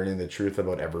time, you're learning the truth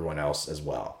about everyone else as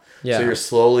well. Yeah. So you're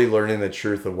slowly learning the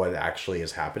truth of what actually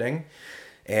is happening.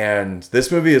 And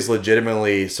this movie is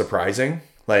legitimately surprising.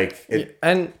 Like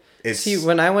see,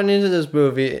 when I went into this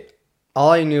movie,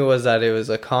 all I knew was that it was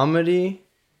a comedy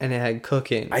and it had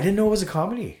cooking. I didn't know it was a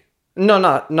comedy. No,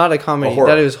 not a comedy. Horror.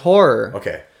 That it was horror.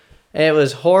 Okay. And it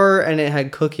was horror and it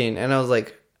had cooking, and I was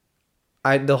like,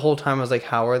 the whole time I was like,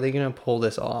 how are they gonna pull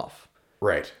this off?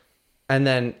 Right. And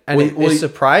then it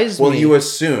surprised me. Well, you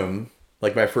assume,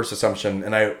 like my first assumption,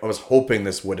 and I was hoping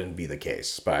this wouldn't be the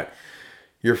case, but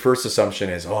your first assumption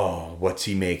is, oh, what's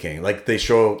he making? Like they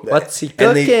show, What's he and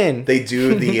cooking? They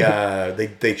do the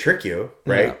they trick you,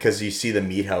 right? Because you see the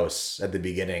meat house at the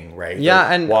beginning, right? Yeah,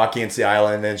 They're and walking into the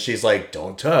island, and she's like,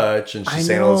 "Don't touch," and she's I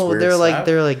saying all this know weird stuff.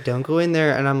 they're like, don't go in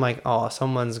there, and I'm like, oh,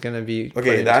 someone's gonna be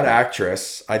Okay, that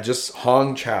actress,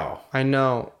 Hong Chow. I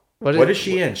know. What is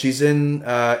she in? She's in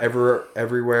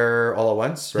Everywhere All at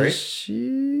Once, right? Is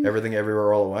she? Everything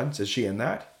Everywhere All at Once. Is she in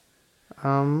that?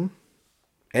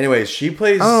 Anyways, she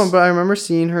plays. Oh, but I remember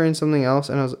seeing her in something else,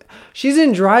 and I was. She's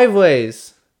in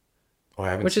Driveways, Oh,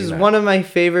 I haven't which seen is that. one of my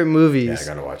favorite movies.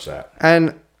 Yeah, I gotta watch that.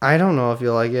 And I don't know if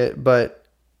you'll like it, but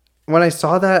when I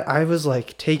saw that, I was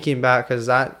like taken back because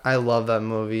I love that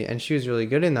movie, and she was really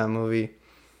good in that movie.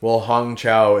 Well, Hong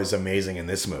Chow is amazing in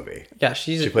this movie. Yeah,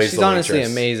 She plays she's the honestly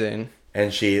waitress. amazing.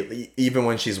 And she, even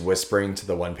when she's whispering to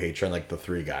the one patron, like the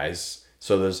three guys.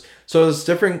 So there's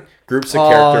different groups of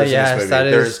characters yes, in this that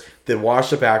movie. is- There's the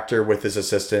washed-up actor with his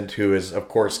assistant, who is of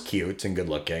course cute and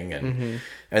good-looking, and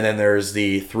then there's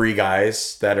the three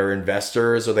guys that are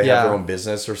investors or they have their Yeah. own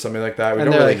business or something like that. We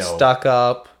And don't they're really like know. stuck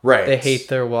up. Right. They hate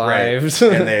their Right. wives.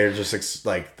 And they're just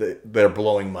they're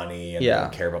blowing money and they Yeah.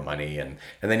 don't care about money. And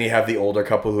then you have the older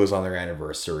couple who's on their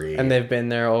anniversary. And they've been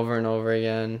there over and over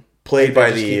again. Played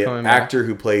by just keep the coming back. actor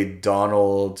who played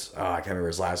Donald. I can't remember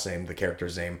his last name, the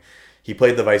character's name. He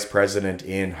played the vice president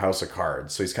in House of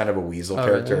Cards. So he's kind of a weasel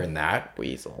character really? in that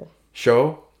Weasel.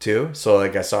 show too. So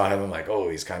like I saw him, I'm like, oh,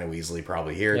 he's kind of Weasley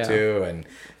probably here Yeah. too. And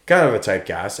kind of a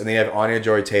typecast. And then you have Anya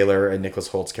Joy-Taylor and Nicholas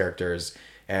Holt's characters.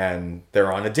 And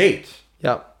they're on a date.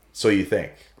 Yep. So you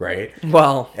think, right?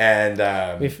 Well, And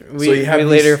we so you have we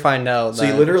these- later find out. So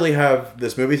you that- literally have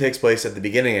this movie takes place at the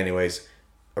beginning, anyways,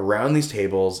 around these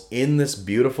tables in this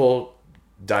beautiful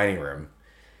dining room,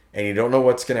 and you don't know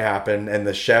what's gonna happen. And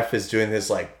the chef is doing this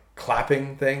like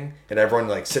clapping thing, and everyone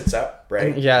like sits up,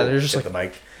 right? Yeah, they're just Hit like- the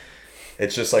mic.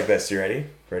 It's just like this. You ready?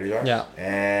 Ready, Josh? Yeah.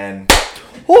 And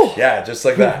Whew. yeah, just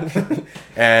like that.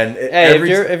 And Hey,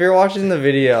 if you're watching the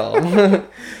video,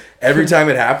 every time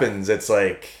it happens, it's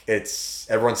like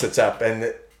everyone sits up,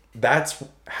 and that's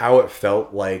how it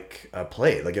felt like a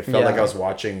play. Like it felt like I was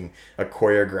watching a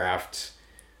choreographed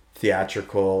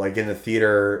theatrical, like in the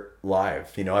theater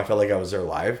live. You know, I felt like I was there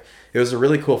live. It was a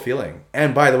really cool feeling.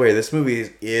 And by the way, this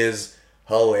movie is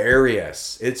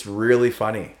hilarious. It's really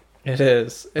funny. it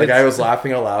is. Like It's- I was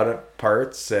laughing out loud at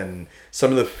parts, and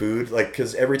some of the food, like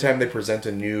because every time they present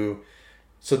a new.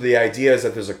 So the idea is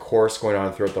that there's a course going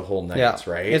on throughout the whole night, yeah,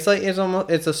 right? It's like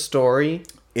it's a story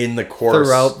In the course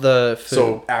throughout the food.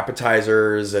 So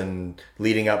appetizers and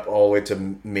leading up all the way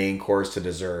to main course to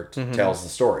dessert tells the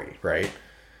story, right?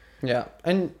 Yeah,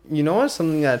 and you know what's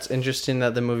something that's interesting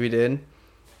that the movie did?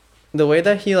 The way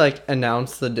that he like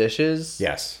announced the dishes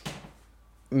Yes.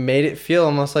 made it feel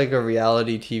almost like a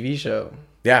reality TV show.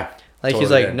 Yeah. Like totally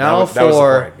he's like, did. now that was the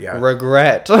for point, yeah.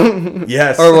 regret.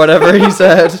 Yes. or whatever he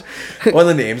said. One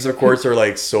of the names, of course, are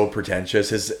like so pretentious.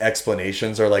 His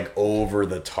explanations are like over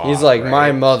the top. He's like, right?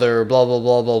 my mother, blah, blah,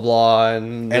 blah, blah, blah.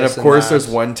 And And this of course, that. there's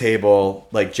one table,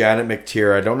 like Janet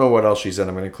McTeer. I don't know what else she's in.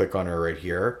 I'm going to click on her right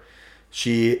here.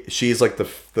 She's like the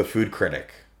food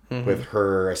critic with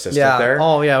her assistant Yeah. there.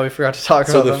 Oh, yeah, we forgot to talk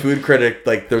So about the that. food critic,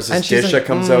 like, there's this And she's dish like, that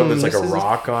comes out. There's like a this is-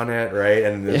 rock on it, right?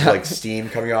 And there's Yeah. like steam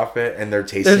coming off it, and they're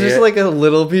tasting There's just it. like a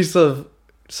little piece of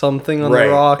something on Right.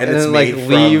 the rock, and, it's then like made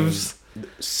from leaves.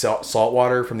 salt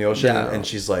water from the ocean, Yeah. and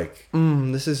she's like,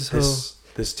 This is so.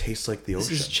 this tastes like the ocean.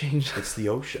 This is changed. It's the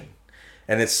ocean,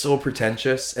 and it's so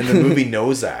pretentious, and the movie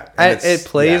knows that. And it's- it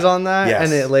plays yeah. on that, Yes.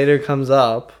 and it later comes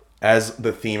up as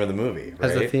the theme of the movie,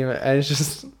 right? as the theme, and it's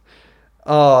just.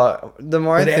 Oh, the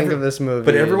more I think of this movie,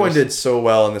 but everyone it's did just- so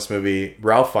well in this movie.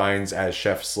 Ralph Fiennes as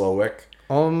Chef Slowick.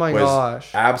 Oh my was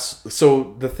gosh!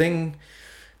 So the thing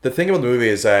about the movie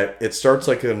is that it starts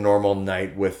like a normal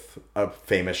night with a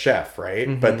famous chef, right?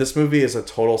 Mm-hmm. But this movie is a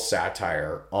total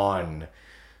satire on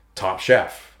Top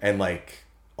Chef and like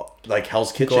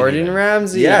Hell's Kitchen. Gordon even.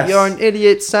 Ramsay, Yes. you're an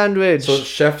idiot sandwich. So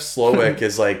Chef Slowick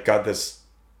is like got this,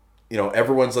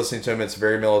 everyone's listening to him. It's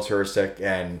very militaristic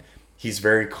and he's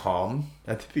very calm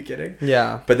at the beginning.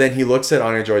 yeah, But then he looks at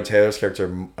Anya Joy-Taylor's character,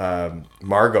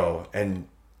 Margot, and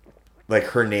like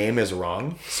her name is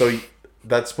wrong. So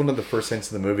that's one of the first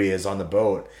hints of the movie is on the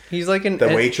boat. He's like the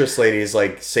waitress lady is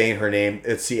like saying her name.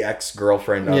 It's the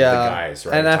ex-girlfriend of the guys,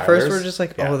 right? And at Tyler's. first we're just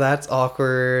like, oh, that's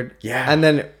awkward. Yeah. And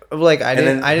then like I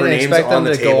didn't expect them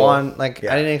to go on. Like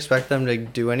I didn't expect them to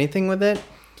do anything with it,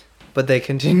 but they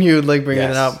continued like bringing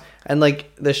it up. And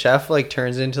like the chef like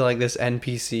turns into like this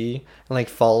NPC and like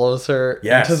follows her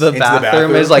into the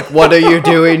bathroom. Is like, what are you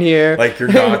doing here? Like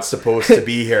you're not supposed to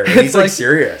be here. And he's like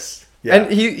serious. Yeah.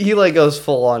 And he like goes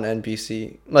full on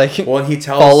NPC. Like, well, and he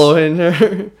tells following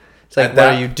her. It's like,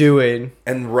 what are you doing?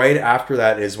 And right after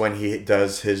that is when he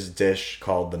does his dish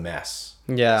called the mess.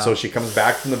 Yeah. So she comes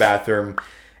back from the bathroom,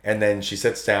 and then she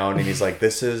sits down, and he's like,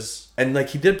 "This is," and like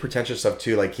he did pretentious stuff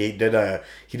too. Like he did a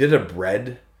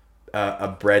bread.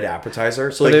 A bread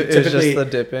appetizer. So like it was just the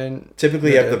dipping.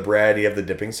 Typically, you have the bread, you have the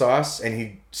dipping sauce, and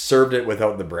he served it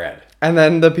without the bread. And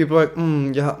then the people are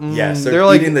like, yes, they're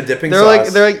like eating the dipping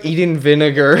sauce. They're like eating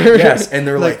vinegar. Yes, and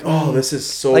they're like, oh, this is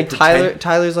so. Like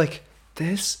Tyler's like,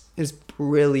 this is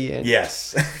brilliant.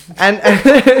 Yes, and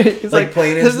he's like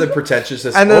playing into the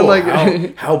pretentiousness. And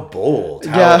then how bold.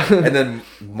 And then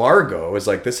Margot is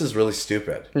like, this is really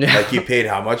stupid. Yeah. Like you paid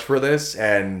how much for this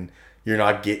and. You're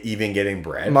not even getting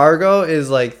bread. Margot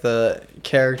is like the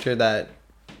character that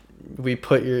you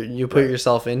put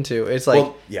yourself into. It's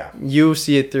like you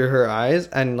see it through her eyes,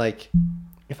 and like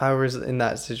if I was in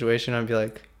that situation, I'd be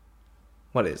like,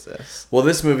 "What is this?" Well,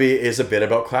 this movie is a bit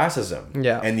about classism.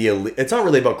 Yeah, and it's not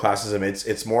really about classism.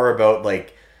 It's more about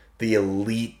like the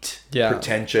elite,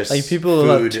 pretentious, like people who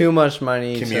have too much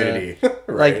money community.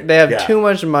 Right? Like they have too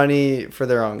much money for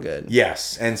their own good.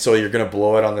 Yes, and so you're gonna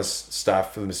blow it on this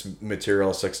stuff, this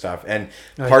materialistic stuff, and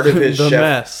part of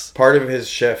his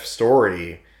chef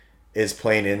story is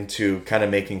playing into kind of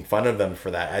making fun of them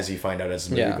for that, as you find out as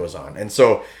the movie goes on. And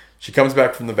so she comes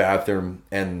back from the bathroom,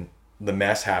 and the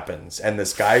mess happens, and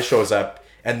this guy shows up,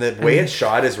 and the way it's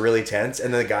shot is really tense,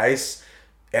 and the guy's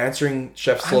answering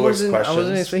Chef Slowick's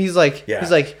questions. He's like,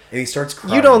 and he starts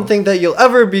crying. You don't think that you'll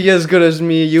ever be as good as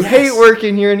me? You hate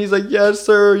working here, and he's like, yes,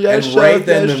 sir, yes, and chef. Right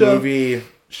then, the movie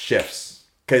shifts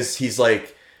because he's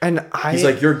like,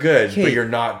 you're good, but you're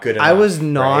not good enough. I was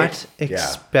not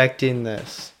expecting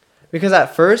this because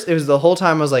at first it was the whole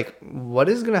time I was like, what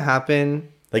is gonna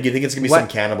happen? Like you think it's gonna be some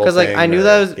cannibal? Because like I knew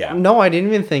that was no, I didn't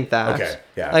even think that. Okay,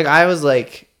 yeah. Like I was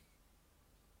like.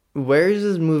 Where is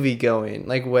this movie going?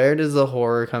 Like, where does the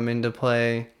horror come into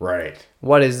play? Right.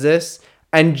 What is this?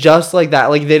 And just like that,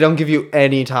 like they don't give you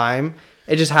any time.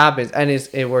 It just happens, and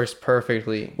it works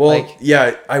perfectly. Well,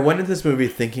 I went into this movie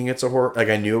thinking it's a horror. Like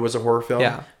I knew it was a horror film.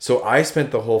 Yeah. So I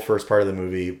spent the whole first part of the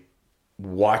movie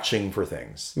watching for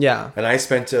things. Yeah. And I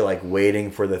spent it like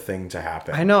waiting for the thing to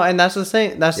happen. I know, and that's the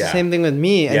same. That's the same thing with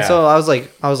me. And so I was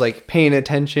like paying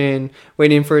attention,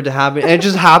 waiting for it to happen, and it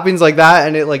just happens like that,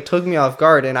 and it like took me off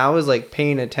guard, and I was like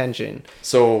paying attention.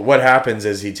 So what happens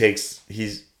is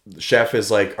chef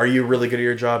is like, are you really good at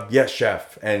your job? Yes,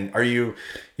 chef. And are you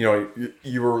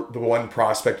you were the one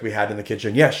prospect we had in the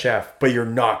kitchen. Yes, chef. But you're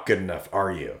not good enough,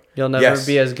 are you? You'll never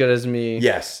be as good as me.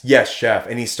 Yes, chef.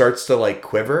 And he starts to like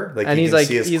quiver. Like and he's like,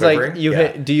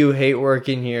 do you hate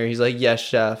working here? He's like, yes,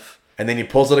 chef. And then he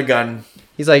pulls out a gun.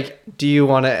 He's like, do you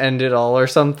want to end it all or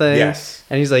something? Yes.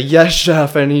 And he's like, yes,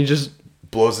 chef. And he just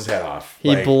blows his head off.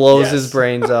 He blows his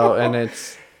brains out, and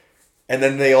it's. And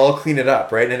then they all clean it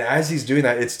up, right? And as he's doing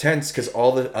that, it's tense because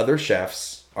all the other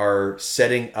chefs are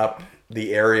setting up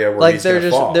the area where like he's going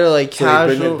to fall. They're like so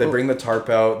casual. They bring the tarp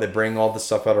out. They bring all the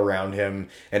stuff out around him,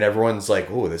 and everyone's like,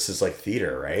 "Oh, this is like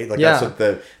theater, right?" Like that's what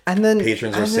the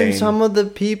patrons are saying. And then some of the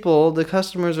people, the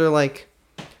customers, are like,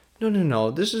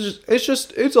 "No, this is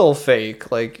it's all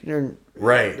fake." Like,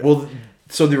 right. Well,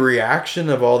 so the reaction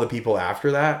of all the people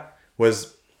after that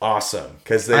was awesome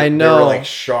because they were like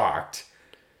shocked.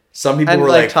 Some people were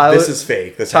like, "This is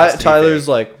fake. This has to be Tyler's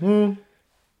fake." like,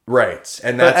 Right,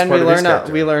 and that's part of his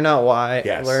character. We learn out why.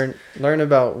 Yes. Learn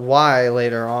about why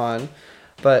later on,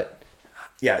 but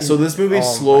yeah. So this movie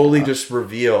slowly just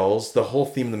reveals the whole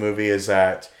theme of the movie is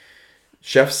that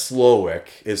Chef Slowick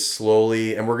is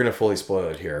slowly, and we're gonna fully spoil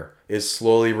it here, is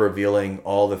slowly revealing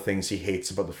all the things he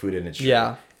hates about the food industry.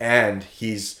 Yeah, and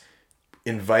he's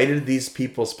invited these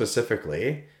people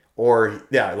specifically, or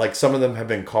like some of them have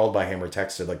been called by him or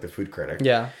texted, like the food critic.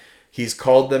 Yeah. He's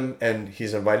called them and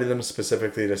he's invited them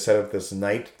specifically to set up this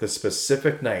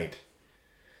specific night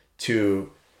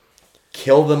to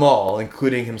kill them all,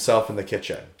 including himself in the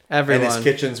kitchen. Everyone. And his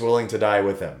kitchen's willing to die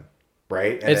with him,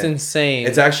 right? And it's insane.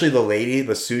 It's actually the lady,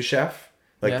 the sous chef,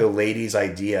 like Yeah. the lady's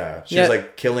idea. She Yeah. was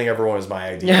like, killing everyone is my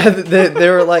idea. Yeah,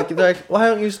 they're like, why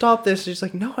don't you stop this? She's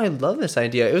like, no, I love this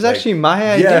idea. It was Like, actually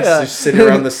my idea. Yes, they're sitting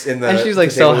around this in the and she's like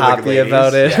the so table with, like, happy ladies.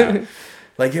 about it. Yeah.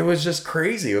 Like it was just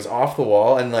crazy. It was off the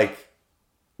wall, and like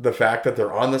the fact that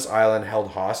they're on this island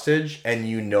held hostage, and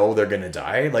you know they're gonna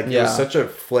die. Like it Yeah. was such a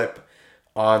flip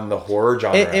on the horror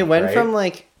genre. It went right? from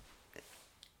like,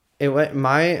 it went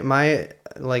my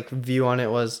like view on it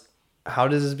was, how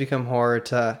does this become horror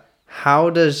to how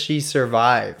does she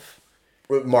survive?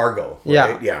 With Margot. Right?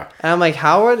 Yeah, Yeah. And I'm like,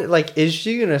 how are like, is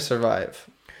she gonna survive?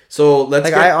 So let's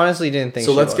Like, get, I honestly didn't think.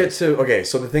 so she let's get was. to okay.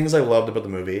 So the things I loved about the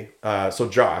movie. So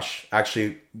Josh,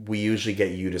 actually, we usually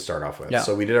get you to start off with. Yeah.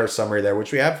 So we did our summary there,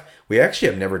 which we actually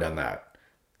have never done that.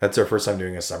 That's our first time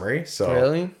doing a summary. So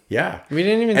Really? yeah. We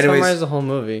didn't even Anyways- summarize the whole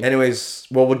movie. Anyways,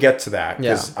 well, we'll get to that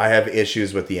because Yeah. I have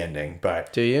issues with the ending.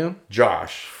 But Do you?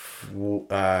 Josh,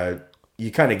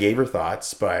 you kind of gave your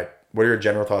thoughts, but what are your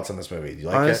general thoughts on this movie? Do you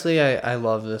like Honestly, I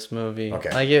love this movie.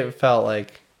 Okay. Like it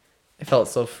felt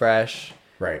so fresh. it?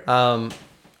 Right.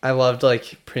 I loved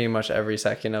like pretty much every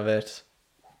second of it.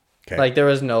 Okay. Like there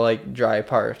was no like dry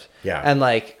part. Yeah. And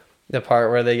like the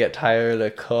part where they get Tyler to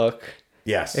cook,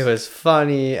 yes. it was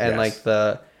funny, and Yes. like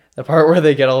the part where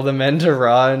they get all the men to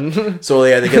run. So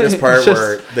yeah, they get this part Just-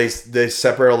 where they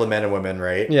separate all the men and women,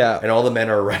 right? Yeah. And all the men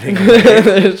are running away.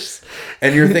 It's-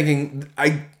 And you're thinking,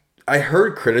 I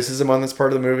heard criticism on this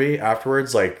part of the movie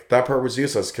afterwards. Like that part was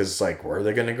useless because like where are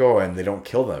they gonna go and they don't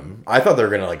kill them? I thought they were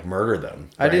gonna like murder them.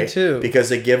 I did right? too. Because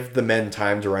they give the men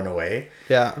time to run away.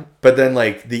 yeah. But then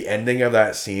like the ending of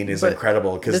that scene is But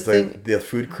incredible because the thing- the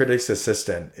food critic's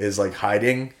assistant is like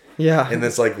hiding Yeah. in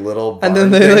this like little And then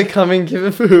barn they thing. like come and give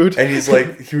him food. And he's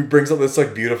like, he brings up this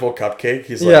like beautiful cupcake.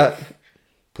 He's like, Yeah.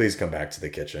 please come back to the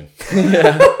kitchen.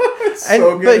 Yeah. It's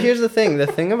so good. But here's the thing. The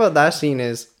thing about that scene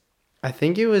is, I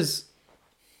think it was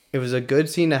a good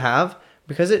scene to have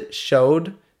because it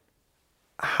showed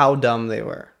how dumb they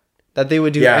were. That they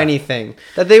would do Yeah. anything.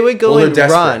 That they would go Well, they're and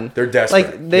desperate. run. They're desperate.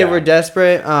 Like they Yeah. were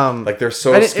desperate. Like they're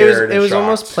so and scared. It was and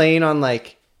almost shocked. playing on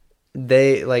like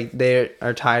they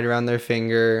are tied around their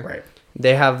finger. Right.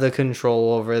 They have the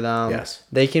control over them. Yes.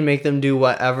 They can make them do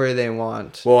whatever they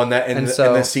want. Well, and that and, And the, so-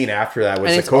 and the scene after that was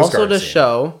and the it's Coast also Guard to scene.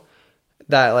 show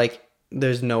that like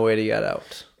there's no way to get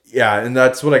out. Yeah, and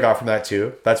that's what I got from that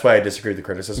too. That's why I disagree with the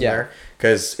criticism Yeah. there,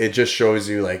 because it just shows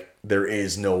you like there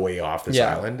is no way off this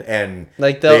Yeah. island, and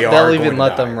Like, they they'll are even going to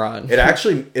let die. them run. It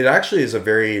actually is a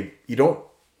very you don't.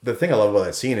 The thing I love about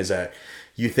that scene is that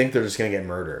you think they're just going to get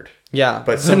murdered, Yeah.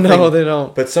 but something, no, they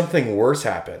don't. But something worse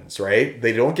happens, right?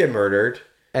 They don't get murdered.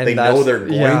 And they know that's- they're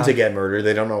going yeah. to get murdered.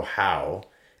 They don't know how,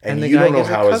 and the you guy don't know gives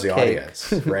a how as the cupcake.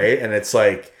 audience, right? And it's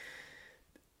like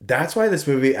that's why this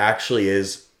movie actually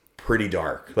is pretty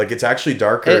dark. Like it's actually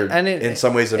darker in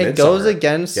some ways than it goes Midsommar.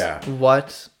 against Yeah.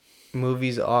 what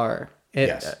movies are.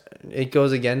 Yes. It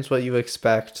goes against what you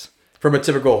expect. From a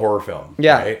typical horror film.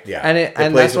 Yeah, Right? Yeah. and It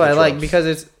and plays that's with what I the like tropes.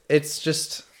 because it's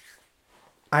just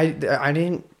I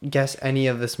didn't guess any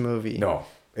of this movie. No.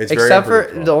 It's except very for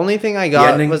unpredictable. the only thing I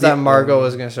got ending- was the- that Margot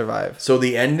was gonna survive. So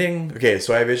the ending, okay,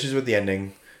 so I have issues with the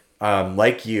ending.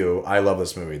 Like you, I love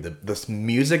this movie. The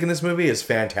music in this movie is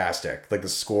fantastic. Like the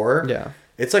score. Yeah.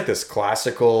 It's like this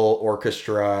classical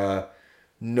orchestra,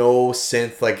 no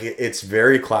synth. Like it's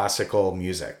very classical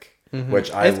music,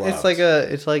 which I love.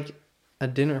 It's like a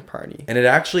dinner party. And it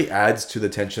actually adds to the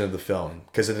tension of the film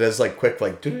because it does like quick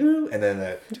like doo-doo, and then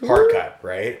a hard cut,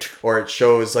 right? Or it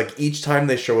shows like each time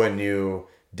they show a new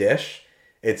dish,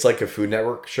 it's like a Food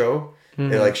Network show.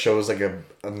 It like shows like a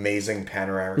amazing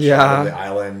panoramic shot of the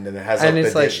island, and it has like And the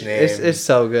it's like dish name, it's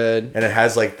so good. and it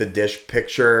has like the dish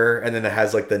picture, and then it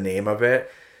has like the name of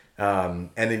it. And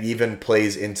it even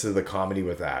plays into the comedy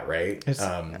with that, right?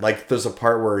 Like there's a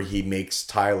part where he makes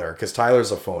Tyler, because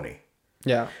Tyler's a phony.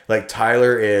 Yeah. Like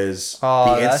Tyler is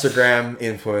Oh, the that's- Instagram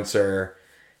influencer,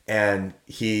 and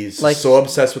he's Like- so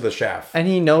obsessed with the chef, And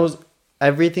he knows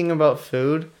everything about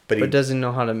food, But but he- doesn't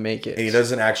know how to make it. and he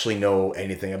doesn't actually know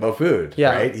anything about food.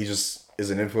 Yeah. Right? He just is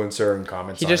an influencer and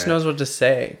comments. He on just it. knows what to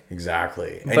say.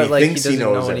 Exactly, and But, he like, he thinks he, doesn't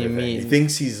know knows what he everything. He means.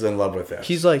 thinks he's in love with it.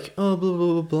 He's like, oh, blah, blah,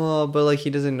 blah, blah, but like he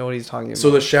doesn't know what he's talking about.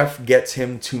 So the chef gets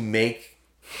him to make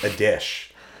a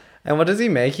dish. And what does he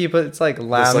make? He puts like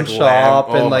lamb like, chop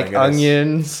lamb- oh and my like goodness.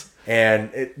 onions. And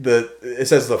it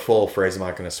says the full phrase. I'm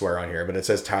not going to swear on here, but it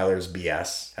says Tyler's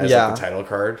BS as Yeah. like the title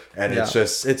card, and Yeah.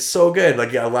 it's so good.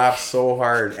 Like I laughed so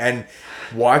hard, and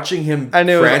watching him And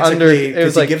it was frantically it because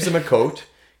was he like- gives him a coat,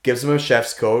 gives him a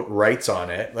chef's coat, writes on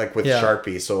it like with Yeah.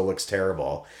 Sharpie, so it looks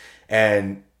terrible,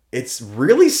 and it's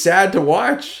really sad to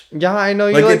watch. Yeah, I know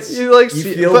Like, you it's- you you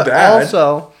see, feel but bad.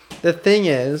 also the thing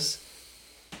is,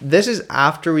 this is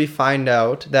after we find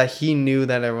out that he knew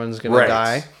that everyone's gonna Right.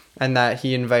 die and that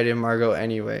he invited Margot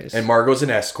anyways. And Margot's an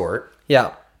escort.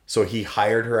 Yeah. So he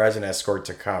hired her as an escort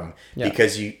to come Yeah.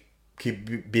 because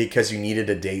you needed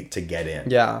a date to get in.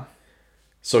 Yeah.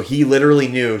 So he literally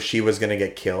knew she was going to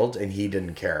get killed and he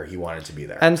didn't care. He wanted to be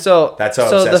there. And so That's how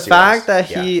so the obsessed he fact was. that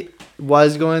Yeah. he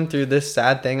was going through this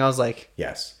sad thing, I was like,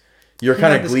 Yes. You're He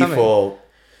kind had of this coming. gleeful.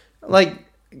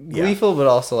 Gleeful, but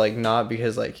also like not,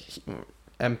 because like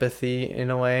empathy in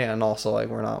a way, and also like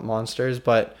we're not monsters,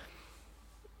 but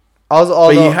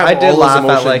although I did laugh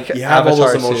at like you have all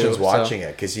Avatar those emotions too, watching so.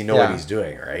 it because you know what Yeah. he's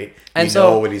doing, right? And you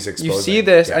so know what he's exposing. you see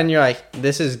this Yeah. and you're like,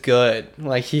 this is good.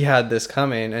 Like he had this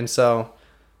coming, and so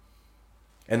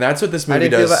And that's what this I movie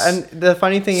didn't feel does. that. And the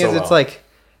funny thing so is, it's well. like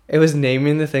it was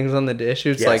naming the things on the dish.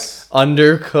 It's Yes. like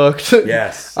undercooked,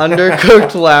 Yes.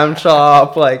 undercooked lamb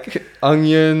chop, like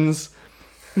onions.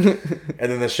 And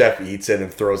then the chef eats it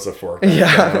and throws the fork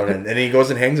Yeah. down, and he goes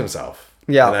and hangs himself.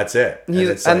 Yeah. And that's it. And,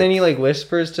 it's And then like- he like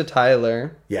whispers to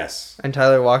Tyler, yes, and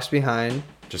Tyler walks behind.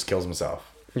 just kills himself.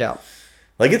 Yeah.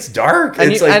 Like it's dark.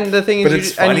 And, It's you, like, and the thing but is,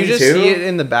 it's and funny you just too. see it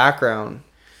in the background.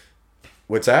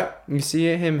 What's that? You see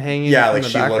him hanging. Yeah, in like the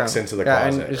she background. looks into the yeah,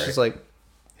 closet, and it's right? just like,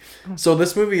 So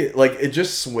this movie, like, it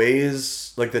just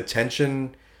sways. Like the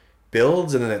tension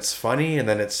builds, and then it's funny, and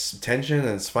then it's tension, and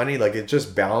it's funny. Like it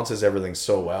just balances everything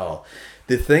so well.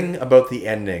 The thing about the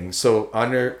ending, so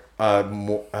under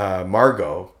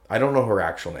Margot, I don't know her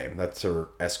actual name. That's her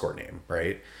escort name,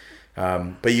 right?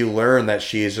 But you learn that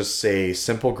she is just a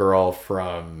simple girl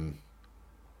from,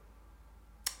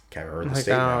 can't remember the Like,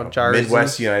 state now. Jersey.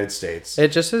 Midwest United States.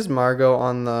 it just says Margot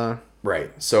on the.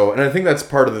 Right. So, and I think that's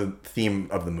part of the theme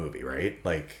of the movie, right?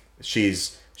 Like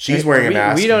she's wearing a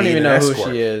mask. We don't being even an know who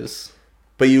escort. she is.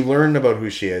 But you learn about who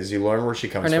she is. You learn where she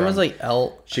comes Her from. name was like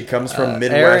She comes from Erin.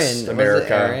 Midwest Was it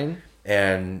America. Erin?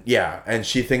 And yeah, and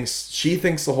she thinks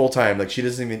the whole time, like she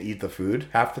doesn't even eat the food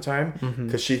half the time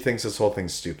because she thinks this whole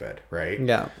thing's stupid, right?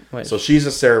 Yeah. Wait. So she's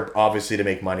a serve obviously to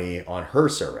make money on her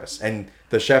service, and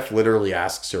the chef literally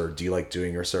asks her, "Do you like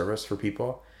doing your service for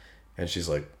people?" And she's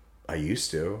like, "I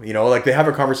used to." You know, like they have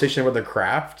a conversation about their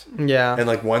craft, yeah. and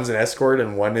like one's an escort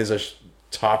and one is a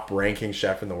top ranking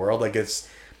chef in the world. Like this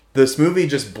movie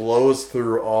just blows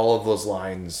through all of those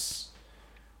lines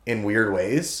in weird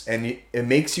ways, and it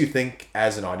makes you think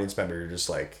as an audience member. You're just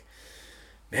like,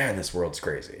 man, this world's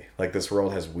crazy. Like this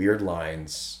world has weird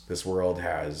lines. This world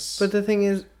has But the thing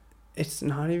is, it's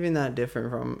not even that different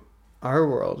from our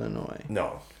world in a way,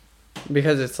 no.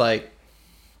 because it's like,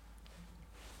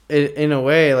 it in a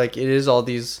way, like it is all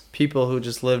these people who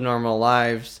just live normal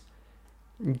lives,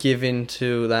 given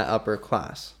to that upper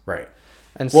class, Right.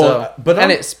 and Well, so but and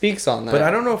I'm- it speaks on that. But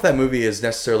I don't know if that movie is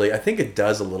necessarily. I think it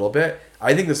does a little bit.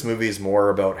 I think this movie is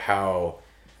more about how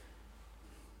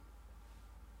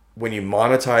when you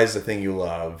monetize the thing you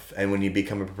love, and when you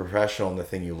become a professional in the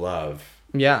thing you love,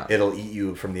 Yeah. it'll eat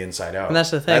you from the inside out. And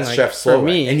that's the thing, That's like, Chef for Slow.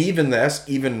 me- And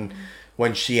even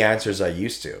when she answers, "I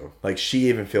used to," like she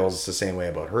even feels the same way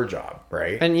about her job,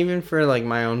 right? And even for like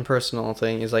my own personal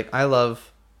thing is like I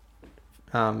love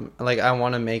like I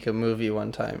want to make a movie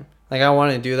one time. Like I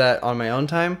want to do that on my own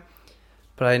time,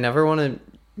 but I never want to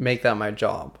make that my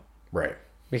job, Right.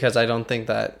 because I don't think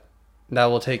that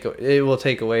will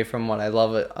take away from what I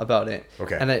love about it.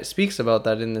 Okay. And it speaks about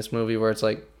that in this movie where it's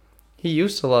like he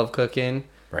used to love cooking,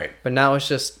 Right. but now it's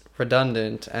just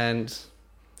redundant. And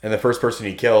And the first person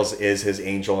he kills is his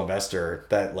angel investor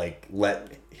that like let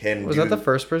him. was do that the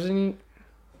first person?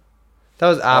 That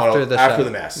was after the after chef.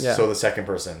 the mess. Yeah. So the second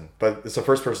person, but it's the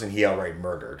first person he outright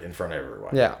murdered in front of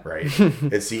everyone. Yeah. Right.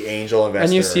 It's the angel investor.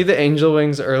 And you see the angel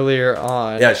wings earlier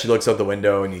on. Yeah, she looks out the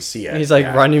window and you see it. And he's like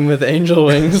Yeah. running with angel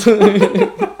wings.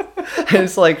 And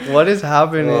it's like, what is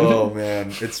happening? Oh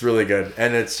man, it's really good,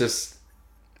 and it's just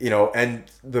and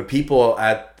the people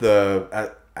at the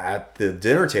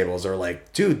dinner tables are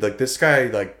like, dude, like this guy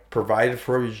like provided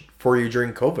for you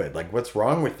during COVID. Like, what's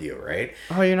wrong with you, right?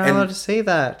 Oh, you're not And- allowed to say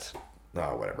that.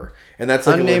 No, whatever. And that's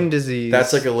like Unnamed disease.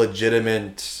 That's like a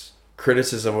legitimate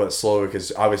criticism with Slow,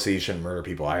 because obviously you shouldn't murder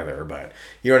people either, but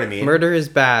you know what I mean. Murder is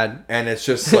bad. And it's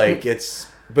just like it's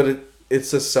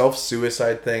a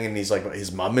self-suicide thing, and he's like,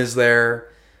 his mom is there,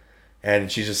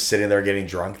 and she's just sitting there getting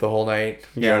drunk the whole night.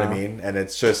 You know what I Yeah. mean? And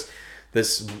it's just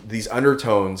these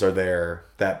undertones are there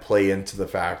that play into the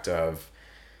fact of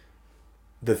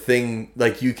the thing,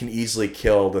 like you can easily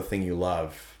kill the thing you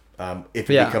love. If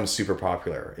it Yeah. becomes super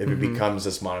popular, if it becomes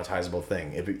this monetizable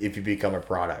thing, if you become a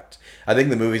product. I think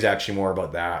the movie's actually more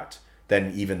about that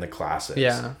than even the classics.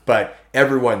 Yeah. But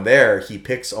everyone there, he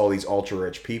picks all these ultra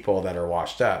rich people that are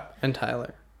washed up. And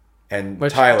Tyler. And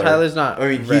Which Tyler's not I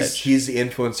mean, rich. he's the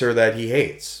influencer that he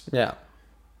hates. Yeah.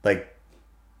 Like,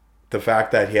 the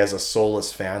fact that he has a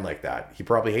soulless fan like that, he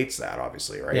probably hates that,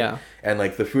 obviously, right? Yeah. And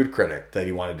like the food critic that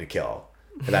he wanted to kill,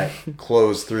 that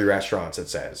closed 3 restaurants, it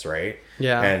says, right?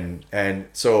 Yeah. And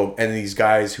these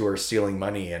guys who are stealing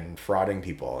money and frauding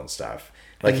people and stuff,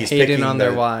 like And he's hating picking on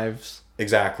their wives.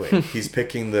 Exactly. He's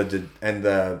picking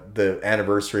the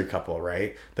anniversary couple,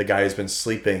 right? The guy who's been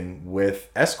sleeping with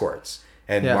escorts,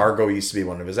 and Yeah. Margot used to be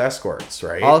one of his escorts,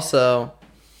 right? Also,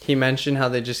 he mentioned how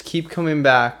they just keep coming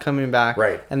back,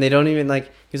 Right. and they don't even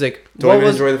like. He's like, Don't even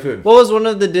enjoy the food. What was one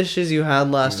of the dishes you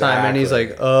had last time? And he's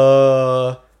like,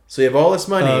 So you have all this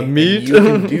money, meat? and you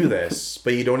can do this,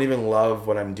 but you don't even love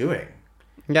what I'm doing.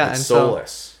 yeah, It's and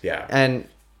soulless. Yeah. And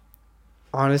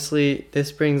honestly,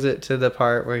 this brings it to the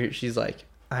part where she's like,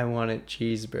 I want a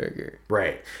cheeseburger.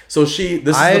 Right. So this is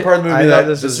the part of the movie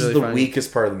this is really the funny.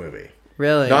 Weakest part of the movie.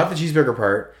 Really? Not the cheeseburger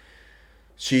part.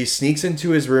 She sneaks into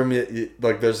his room.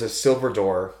 Like, there's a silver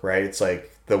door, right? It's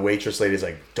like the waitress lady's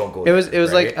like, "Don't go." It was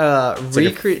right?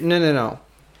 like no.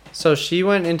 So she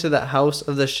went into the house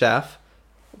of the chef,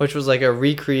 which was like a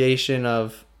recreation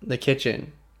of the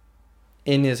kitchen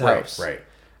in his house. Right.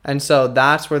 And so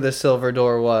that's where the silver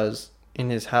door was in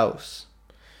his house.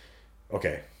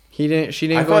 Okay. She didn't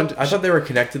I go thought, into. I thought they were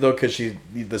connected though, because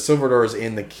the silver door is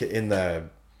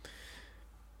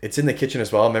it's in the kitchen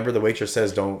as well. Remember, the waitress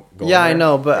says, "Don't go." Yeah, in there? I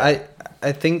know, but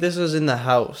I think this was in the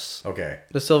house. Okay.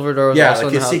 The silver door was Yeah, also like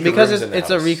in the his house secret because room's in the it's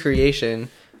a house. recreation,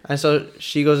 and so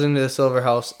she goes into the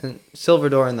silver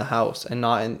door in the house and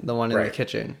not in the one in the Right.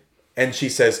 kitchen. And she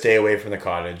says, "Stay away from the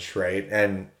cottage," right?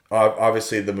 And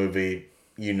obviously, the movie,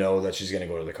 you know that she's going to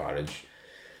go to the cottage.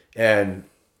 And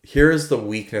here's the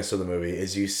weakness of the movie: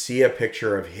 is you see a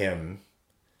picture of him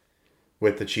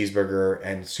with the cheeseburger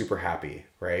and super happy,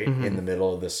 right, in the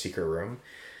middle of the secret room.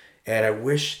 And I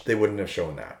wish they wouldn't have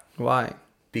shown that, Why?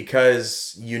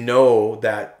 because you know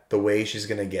that the way she's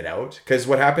going to get out. Because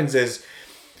what happens is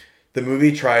the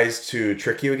movie tries to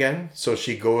trick you again. So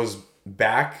she goes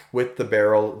back with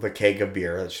the keg of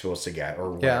beer that she's supposed to get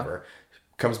or whatever.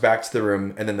 Comes back to the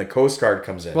room, and then the Coast Guard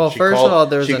comes in. Well, She first called- of all,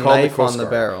 there's she a called knife Coast on the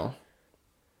Guard. barrel.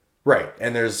 Right,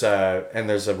 and there's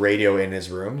a radio in his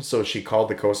room, so she called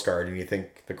the Coast Guard, and you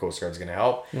think the Coast Guard's gonna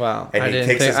help. Wow, And I he didn't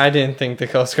takes think the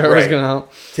Coast Guard was Right. gonna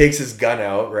help. takes his gun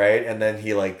out, right, and then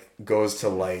he like goes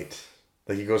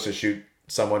to shoot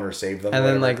someone or save them, And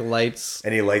then whatever. lights.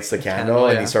 And he lights the candle, candle,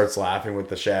 and yeah. he starts laughing with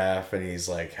the chef, and he's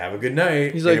like, "Have a good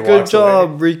night." He's And like, he "Good walks job,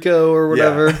 away. Rico," or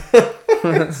whatever.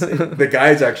 The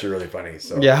guy's actually really funny.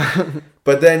 So Yeah.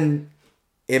 But then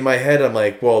in my head, I'm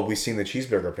like, well, we've seen the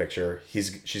cheeseburger picture.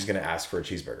 She's gonna ask for a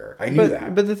cheeseburger. I knew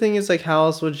that. But the thing is, like, how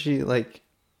else would she like?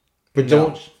 But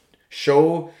don't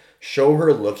show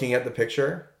her looking at the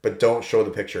picture, but don't show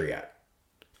the picture yet.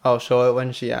 Oh, show it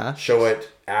when she asks. Show it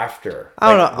after. I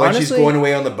don't know, When she's honestly- going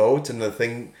away on the boat and the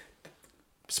thing,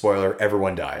 spoiler,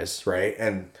 everyone dies, right?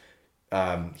 And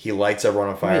he lights everyone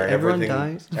on fire. Wait, And everyone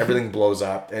everything, dies? everything blows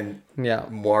up, and Yeah.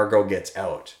 Margot gets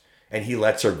out, and he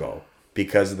lets her go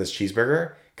because of this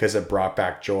cheeseburger, because it brought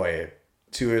back joy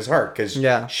to his heart, because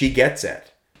Yeah. she gets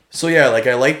it. So yeah, like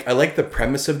I like the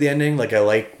premise of the ending. Like I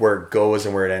like where it goes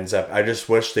and where it ends up. I just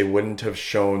wish they wouldn't have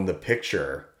shown the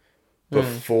picture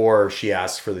before she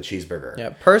asked for the cheeseburger. Yeah,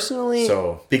 personally.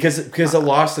 So because it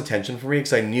lost attention for me,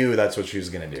 because I knew that's what she was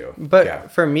gonna do. But yeah,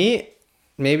 for me,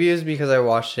 maybe it was because I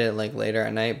watched it like later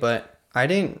at night, but I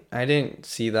didn't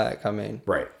see that coming.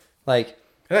 right. Like,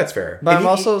 And that's fair. but And I'm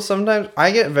also sometimes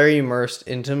I get very immersed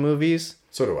into movies,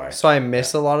 so do I. so I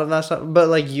miss a lot of that stuff. But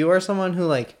like, you are someone who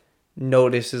like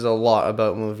notices a lot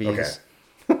about movies.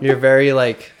 You're very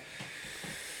like,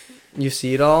 you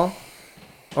see it all,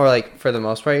 or like for the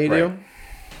most part you do. Right.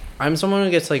 I'm someone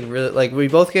who gets like really like, we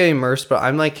both get immersed, but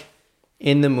I'm like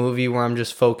in the movie where I'm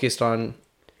just focused on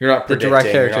You're not the predicting, direct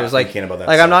you're not characters. Like thinking about that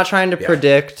I'm stuff. not trying to Yeah.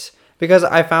 predict, because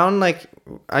I found like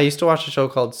I used to watch a show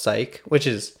called Psych, which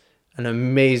is an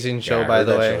amazing show, Yeah, I by heard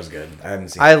the that way. show's good. I haven't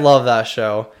seen I it. love that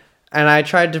show, and I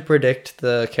tried to predict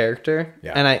the character,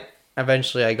 Yeah. and I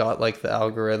eventually got like the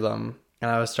algorithm, and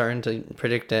I was starting to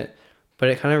predict it, but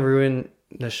it kind of ruined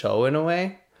the show in a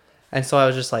way, and so I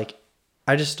was just like,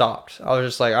 I just stopped. I was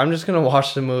just like, I'm just gonna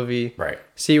watch the movie, Right.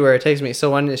 see where it takes me. So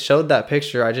when it showed that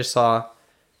picture, I just saw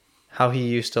how he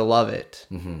used to love it,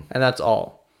 and that's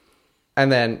all.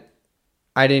 And then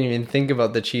I didn't even think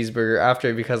about the cheeseburger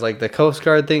after, because like the Coast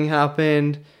Guard thing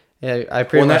happened. Yeah, I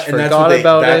pretty much forgot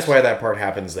about That's it. why that part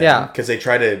happens then. Yeah. Because they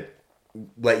try to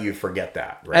let you forget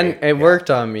that, right? And it Yeah. worked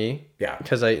on me. Yeah.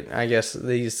 Because I guess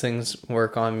these things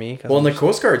work on me. 'cause Well, and I'm the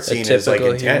Coast Guard scene is like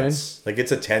typical intense. Like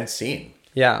it's a tense scene.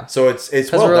 Yeah. So it's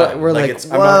 'Cause well we're, done. we're like, I'm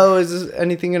not- whoa, is this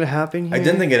anything gonna happen here? I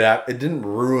didn't think it didn't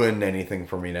ruin anything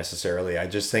for me necessarily. I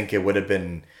just think it would have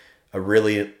been a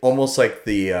really almost like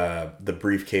the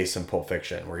briefcase in Pulp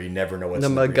Fiction, where you never know what's The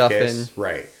in the MacGuffin. briefcase.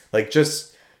 Right. Like,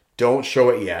 just don't show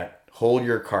it yet. Hold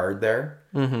your card there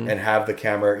Mm-hmm. and have the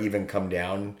camera even come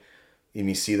down, and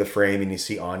you see the frame and you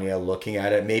see Anya looking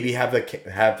at it. Maybe have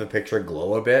the picture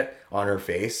glow a bit on her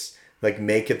face. Like,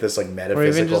 make it this like metaphysical Or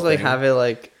even just like thing, have it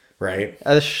like right.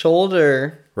 a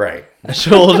shoulder Right.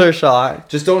 shot.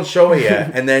 Just don't show it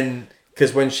yet. And then,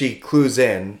 because when she clues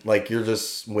in, like, you're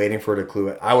just waiting for her to clue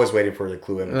in. I was waiting for her to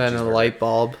clue in. And then a cheeseburger. light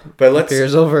bulb but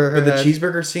appears over her But the head.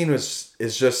 cheeseburger scene is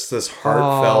just this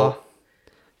heartfelt.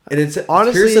 And it's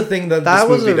Honestly, here's the thing that this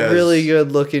was movie a does. really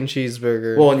good looking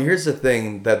cheeseburger. Well, and here's the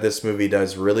thing that this movie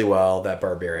does really well, that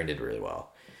Barbarian did really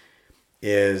well,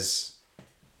 is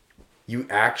you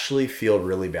actually feel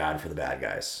really bad for the bad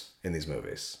guys in these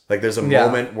movies. Like, there's a Yeah.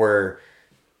 moment where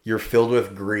you're filled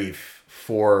with grief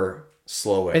for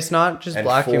Slowick. it's not just and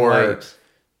black and for white.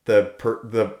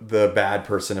 the bad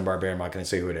person in Barbarian. I'm not going to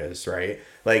say who it is, right?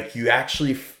 Like, you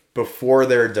actually, before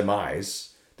their demise,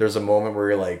 there's a moment where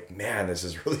you're like, man, this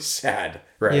is really sad,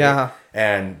 right? Yeah.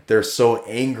 And they're so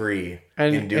angry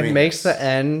And in doing it makes this. the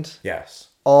end Yes.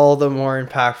 all the more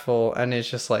impactful. And it's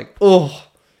just like, oh,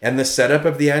 And the setup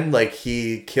of the end, like,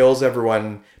 he kills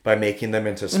everyone by making them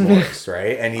into s'mores,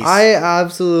 right? And he's I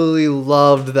absolutely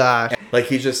loved that. like,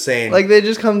 he's just saying, Like they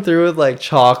just come through with like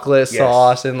chocolate Yes.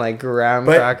 sauce and like graham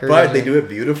but crackers. they do it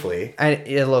beautifully. and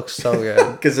it looks so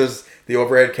good. Because there's the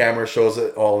overhead camera shows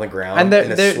it all on the ground, And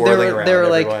and it's swirling around they're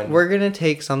like, everyone. we're gonna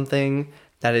take something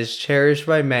that is cherished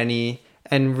by many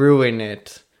and ruin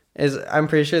it. I'm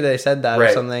pretty sure they said that or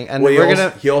something. And Well, we're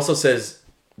gonna he also says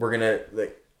we're gonna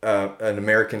like an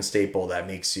American staple that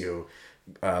makes you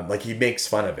like, he makes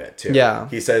fun of it too. Yeah.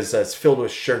 He says it's filled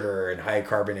with sugar and high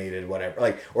carbonated whatever,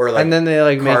 like, or like, and then they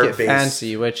like make it carb-based-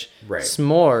 fancy, which Right.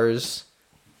 s'mores,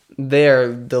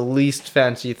 they're the least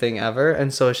fancy thing ever,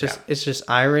 and so it's just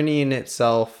irony in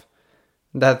itself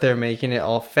that they're making it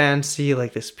all fancy,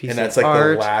 like this piece and of that's like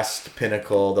art, the last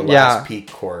pinnacle, the Yeah. last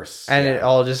peak course, and yeah. it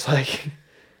all just like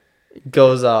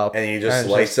goes up, and he just it's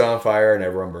lights it on fire and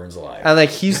everyone burns alive. and like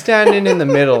he's standing in the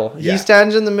middle. Yeah. He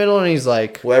stands in the middle, and he's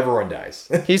like, Well, everyone dies.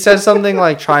 he says something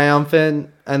like triumphant,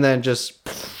 and then just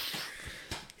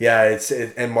Yeah,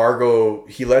 and Margot,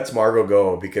 he lets Margot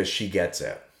go because she gets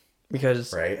it,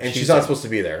 because right? And she's not supposed to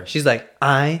be there. She's like,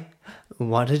 I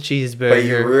want a cheeseburger. But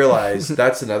you realize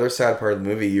that's another sad part of the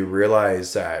movie. You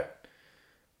realize that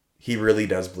he really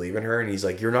does believe in her, and he's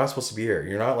like, "You're not supposed to be here.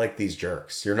 You're not like these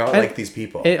jerks. You're not And like these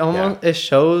people." It almost it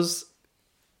shows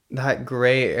that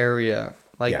gray area.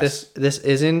 Like Yes. this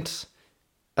isn't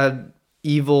a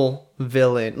evil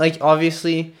villain. Like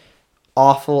obviously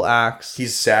awful acts.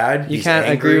 He's sad. You He's can't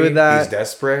angry, agree with that. He's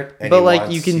desperate. And but he like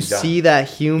wants- you can he's done. see that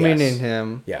human Yes. in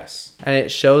him. Yes. And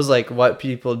it shows like what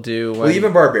people do when Well,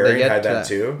 even they Barbarian get had to that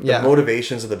too. The Yeah.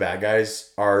 motivations of the bad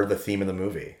guys are the theme of the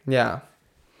movie Yeah.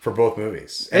 for both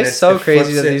movies. It's so crazy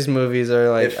flips that it- these movies are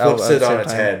like it flips out it at the on same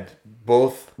its time. head.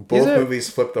 Both These are- movies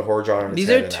flip the horror genre on its These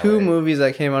head are in that two way. movies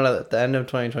that came out at the end of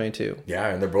 2022. Yeah,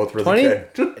 and they're both really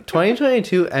good.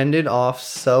 2022 ended off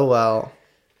so well.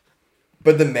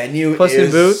 But the menu Puss in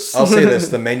is... Boots? I'll say this.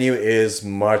 The menu is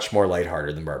much more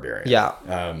lighthearted than Barbarian. Yeah.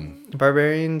 Um,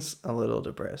 Barbarian's a little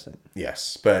depressing.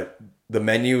 yes. But the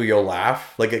menu, you'll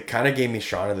laugh. Like, it kind of gave me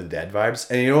Shaun of the Dead vibes.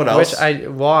 And you know what else? Which I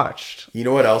watched. You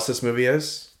know what else this movie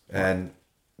is? And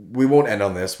we won't end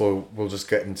on this. We'll just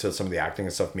get into some of the acting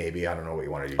and stuff maybe. I don't know what you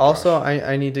want to do, Also, Josh.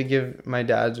 I need to give my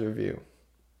dad's review.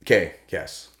 Okay.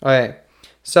 Yes. Okay.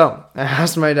 So, I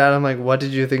asked my dad, I'm like, what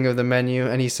did you think of the menu?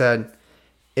 And he said,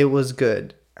 it was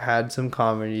good. Had some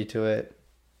comedy to it.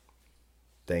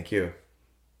 Thank you.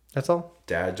 That's all.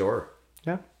 Dad Door.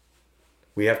 Yeah.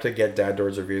 We have to get Dad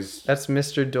Door's reviews That's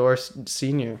Mr. Dorr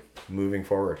Sr. moving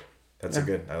forward. That's a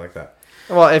good. I like that.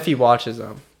 Well, if he watches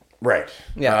them. Right.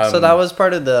 Yeah. So that was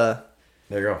part of the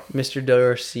There you go. Mr.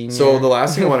 Dorr Sr. So the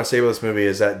last thing I want to say about this movie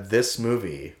is that this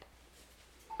movie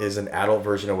is an adult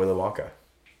version of Willy Wonka.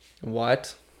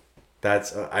 What?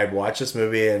 That's I watched this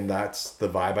movie and that's the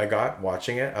vibe I got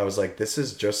watching it. I was like, this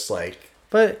is just like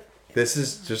But this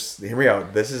is just hear me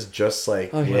out. This is just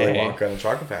like Okay. Willy Wonka and the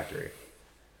Chocolate Factory,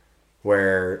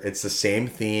 where it's the same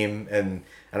theme. And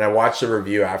I watched a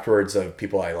review afterwards of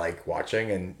people I like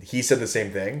watching, and he said the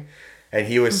same thing. And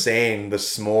he was saying the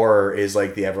s'more is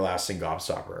like the everlasting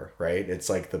gobstopper, right? It's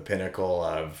like the pinnacle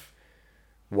of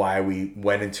why we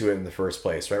went into it in the first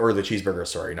place, right? Or the cheeseburger,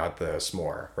 sorry, not the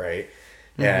s'more, right?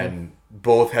 Mm-hmm. And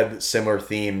both had similar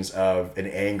themes of an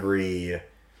angry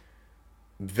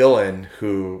villain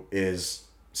who is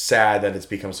sad that it's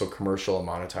become so commercial and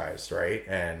monetized, right?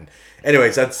 And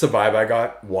anyways, that's the vibe I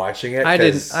got watching it. I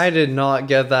did not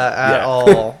get that at Yeah.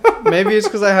 all. Maybe it's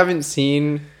because I haven't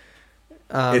seen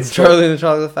It's Charlie and the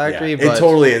Chocolate Factory. Yeah, but it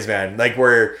totally is, man. Like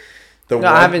where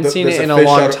I haven't seen it in a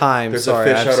long time.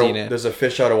 Sorry, I've seen it. There's a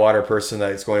fish out of water person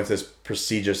that's going to this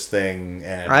prestigious thing,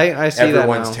 and I see that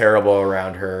everyone's now. terrible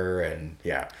around her, and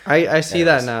yeah, I see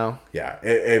that Anyways. now. yeah,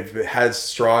 it has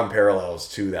strong parallels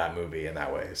to that movie in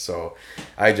that way. So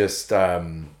I just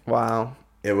Wow.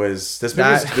 it was this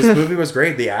That- movie was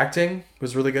great. The acting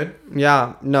was really good.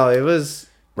 Yeah. No, it was.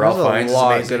 Ralph There's a Fiennes is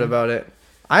lot amazing. good about it.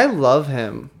 I love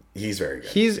him. He's very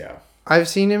good. He's. yeah. I've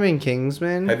seen him in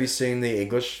Kingsman. Have you seen The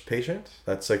English Patient?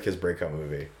 That's like his breakout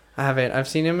movie. I haven't. I've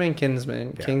seen him in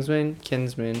Kingsman. Yeah.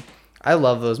 Kingsman. I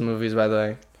love those movies, by the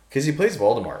way. Because he plays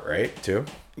Voldemort, right? Too.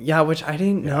 Yeah, which I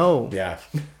didn't know. Yeah.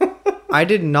 I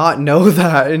did not know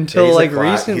that until He's a like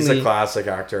recently. recently. He's a classic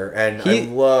actor, and He- I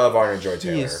love Anya Joy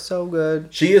Taylor. He is so good.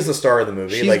 She is the star of the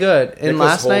movie. She's like, good. And Nicholas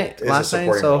last Hoult night is a in supporting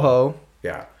role. Soho,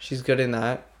 Yeah, she's good in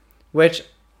that. Which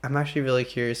I'm actually really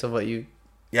curious of what you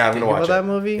yeah, I'm think gonna watch about it. that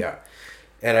movie. Yeah,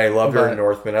 and I love her But- in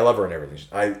Northman. I love her in everything.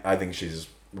 I think she's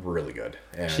really good.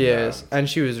 And, She is, and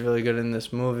she was really good in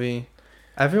this movie.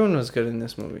 Everyone was good in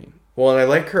this movie. Well, and I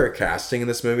like her casting in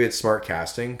this movie. It's smart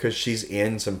casting because she's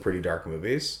in some pretty dark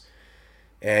movies,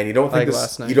 and you don't think Like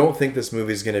Last Night. you don't think this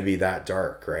movie's gonna be that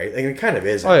dark, right? Like, it kind of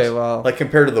isn't. Oh, yeah, well- like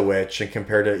compared to The Witch and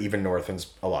compared to even Northman's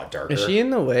a lot darker. Is she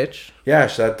in The Witch? Yeah,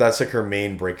 that's like her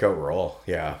main breakout role.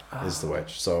 Yeah, is The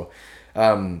Witch. So,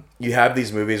 you have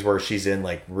these movies where she's in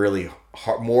like really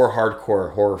more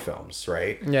hardcore horror films,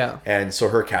 right? Yeah. And so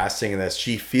her casting in this,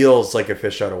 she feels like a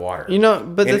fish out of water. You know,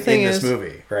 but the thing in is, this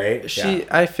movie, right? she. Yeah.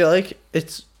 I feel like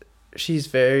she's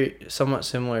very somewhat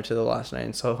similar to the Last Night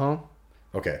in Soho.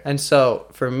 Okay. And so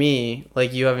for me,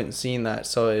 like you haven't seen that,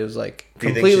 so it was like Do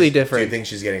you think completely she's- different. Do you think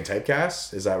she's getting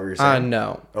typecast? Is that what you're saying?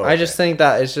 No. Oh, I just okay. think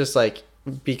that it's just like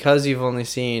because you've only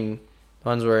seen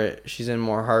ones where she's in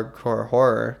more hardcore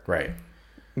horror. Right.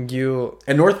 You.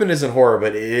 And Northman isn't horror,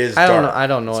 but it is. I don't dark. know. I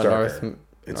don't know It's what darker.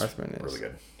 Northman is. Really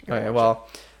good. Okay, well,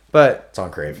 but It's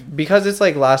on Crave. because it's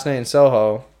like Last Night in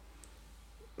Soho,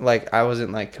 like I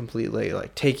wasn't like completely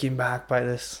like taken back by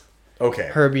this Okay.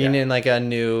 her being yeah. in like a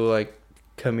new like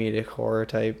comedic horror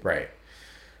type. Right.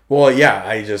 Well, yeah.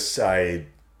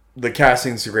 The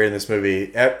casting's great in this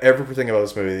movie. Everything about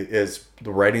this movie is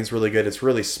the writing's really good. It's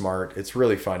really smart. It's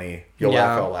really funny. You'll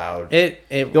laugh out loud. It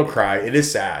You'll cry. It is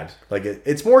sad. Like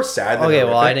it's more sad than okay.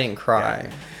 Well, I horrific. didn't cry.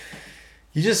 Yeah.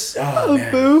 You just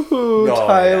man. Boo hoo, Oh, yeah,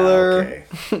 Tyler. okay.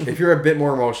 If you're a bit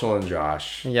more emotional than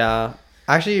Josh, Yeah.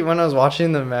 Actually, when I was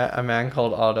watching A Man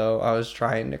Called Otto, I was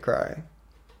trying to cry.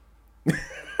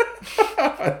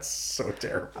 that's so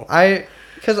terrible.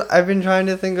 Because I've been trying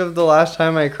to think of the last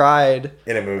time I cried.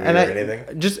 In a movie And or I,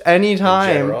 anything. just any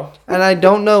time. general? And I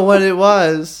don't know what it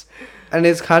was. And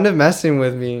it's kind of messing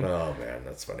with me. Oh man,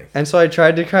 that's funny. And so I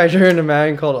tried to cry during A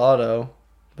Man Called Otto.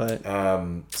 But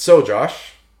So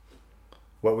Josh,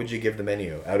 what would you give the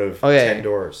menu out of Okay. 10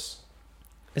 doors?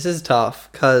 this is tough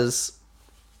because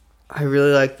I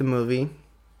really like the movie.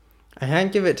 I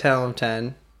can't give it 10 out of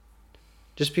 10.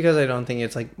 Just because I don't think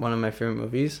it's like one of my favorite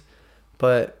movies.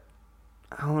 But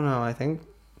I don't know. I think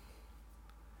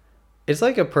it's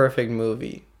like a perfect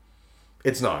movie.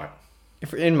 It's not.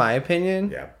 In my opinion.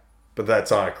 Yeah. But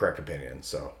that's not a correct opinion,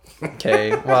 so.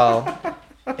 Okay, well,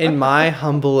 in my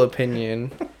humble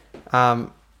opinion,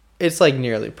 it's like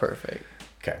nearly perfect.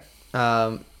 Okay.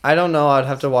 I don't know. I'd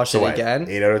have to watch So it what? again.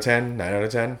 8 out of 10? 9 out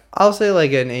of 10? I'll say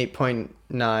like an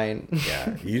 8.9.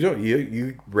 Yeah.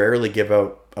 You rarely give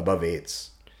out above 8s.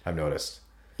 I've noticed.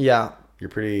 Yeah, You're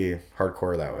pretty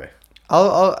hardcore that way.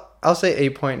 I'll say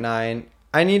 8.9.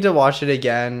 I need to watch it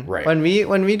again. Right. When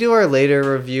we do our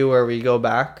later review where we go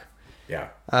back, Yeah.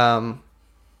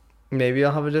 maybe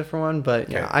I'll have a different one. But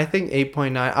yeah, Okay. I think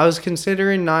 8.9. I was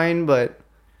considering 9, but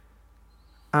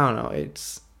I don't know.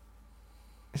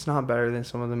 It's not better than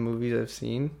some of the movies I've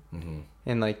seen,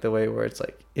 in like the way where it's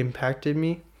like impacted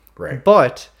me. Right.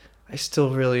 But I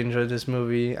still really enjoyed this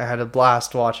movie. I had a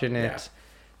blast watching it. Yeah.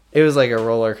 It was like a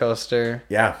roller coaster.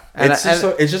 Yeah. And It's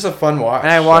I- just a fun watch.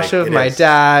 And I watched Like, it with my is.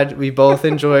 dad. We both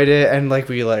enjoyed it, and like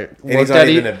we like he's looked not at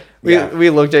even we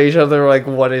looked at each other like,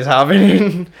 what is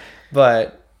happening?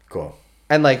 But Cool.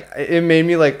 and like it made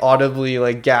me like audibly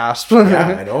like gasp.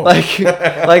 Yeah, I know.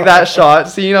 like that shot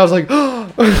scene, I was like,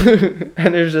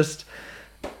 and it was just,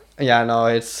 yeah, no,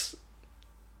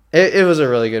 it was a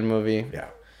really good movie. Yeah.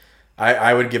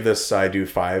 I would give this, I do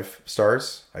 5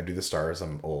 stars. I do the stars.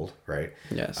 I'm old, right?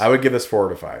 Yes. I would give this 4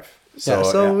 to 5.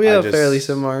 So we I have just- fairly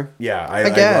similar. Yeah. I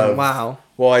Again, love, wow.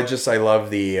 Well, I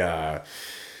love the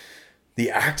The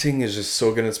acting is just so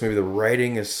good in this movie. The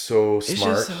writing is so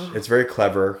smart. It's very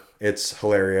clever. It's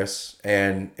hilarious.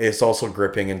 And it's also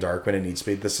gripping and dark when it needs to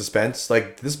be. The suspense,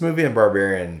 like this movie and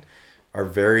Barbarian are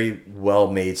very well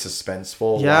made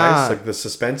suspenseful. Yeah. Like the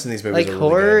suspense in these movies Like are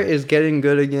horror really good. is getting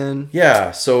good again.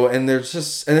 Yeah. So, and it's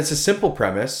a simple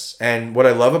premise. And what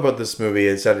I love about this movie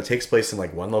is that it takes place in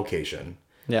like one location.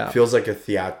 Yeah. It feels like a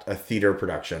theater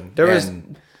production.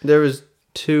 There was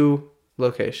 2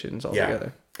 locations Yeah.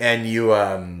 altogether. And you,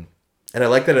 and I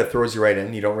like that it throws you right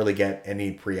in. You don't really get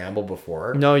any preamble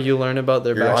before. No, you learn about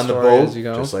their You're on the backstory boat, as you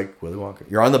go. just like Willy Wonka.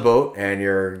 You're on the boat and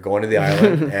you're going to the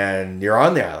island, and you're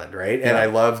on the island, right? And I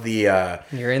love the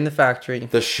You're in the factory.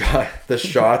 the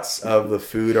shots of the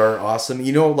food are awesome.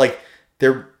 You know, like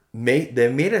they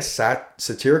made a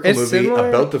satirical It's movie similar-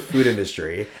 about the food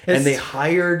industry, and they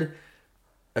hired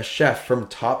a chef from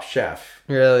Top Chef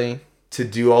Really? to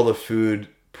do all the food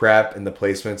prep and the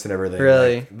placements and everything.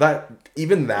 Really? Like, that You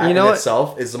know in what?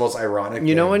 itself is the most ironic.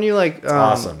 You know thing. when you like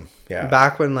Awesome. Yeah.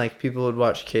 back when like people would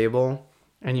watch cable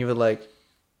and you would like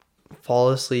fall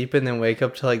asleep and then wake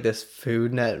up to like this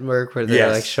Food Network where they're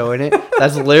Yes. like showing it.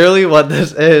 That's literally what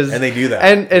this is. And they do that.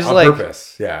 And it's on like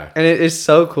purpose. Yeah. and it is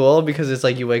so cool because it's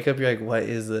like you wake up, you're like, what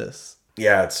is this?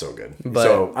 Yeah, it's so good. But-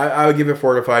 So I would give it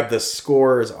 4 to 5. The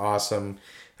score is awesome.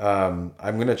 I'm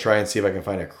gonna try and see if I can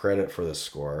find a credit for the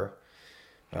score.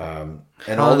 And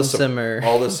all Hans Zimmer.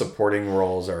 all the supporting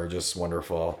roles are just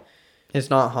wonderful. It's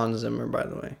not Hans Zimmer, by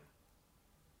the way.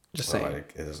 Just Well, saying.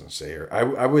 it doesn't say here.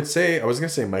 I would say I was gonna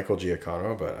say Michael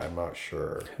Giacchino, but I'm not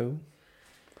sure. Who?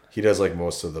 He does like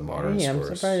most of the modern Hey, I'm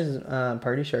scores. surprised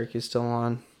Party Shark is still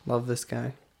on. Love this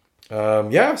guy.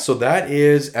 Yeah, so that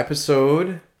is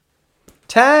episode,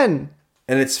 10!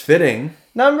 and it's fitting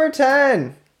Number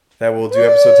 10! that we'll do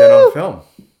episode 10 on film.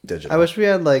 Digital. I wish we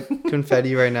had like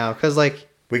confetti right now because like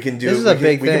we can do. this is we a can,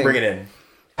 big we can thing. bring it in. it's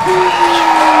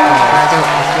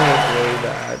really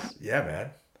bad. Yeah,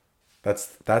 man. That's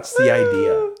the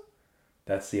idea.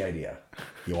 That's the idea.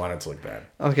 You want it to look bad.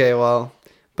 Okay, well,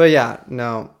 but yeah,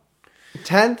 no.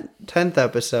 10th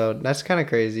episode. That's kind of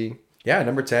crazy. Yeah,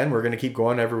 number 10. We're gonna keep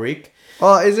going every week.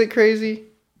 Well, is it crazy?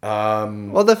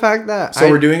 Well, the fact that So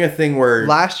we're doing a thing where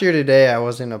last year today I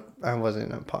wasn't a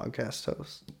podcast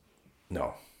host.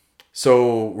 no.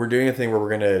 So we're doing a thing where we're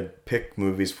gonna pick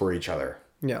movies for each other.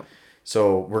 Yeah.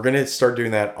 So we're gonna start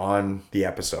doing that on the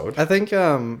episode. I think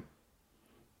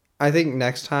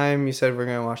next time you said we're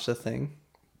gonna watch The Thing.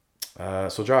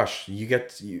 So Josh, you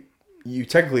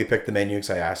technically picked the menu because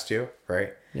I asked you,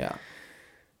 right? Yeah.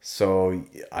 So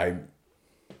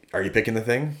are you picking The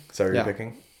Thing? Is that what Yeah. you're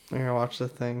picking? I'm gonna watch The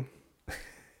Thing.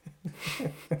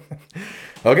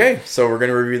 Okay, so we're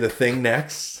gonna review The Thing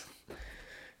next.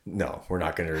 No, we're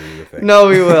not gonna review The Thing. No,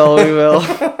 we will. We will.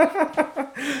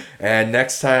 And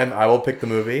next time I will pick the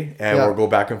movie and Yeah. we'll go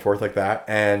back and forth like that.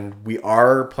 And we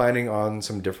are planning on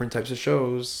some different types of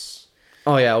shows.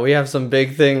 Oh yeah, we have some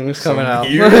big things coming out.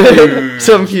 Huge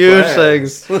Some huge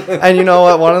plans. things. And you know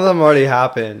what? One of them already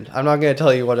happened. I'm not gonna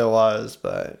tell you what it was,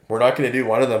 but We're not going to do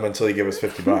one of them until you give us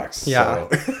 $50. yeah.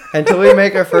 So. Until we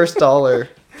make our first $1.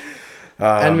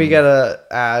 And we get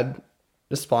a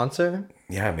sponsor.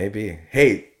 Yeah, maybe.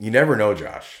 Hey, you never know,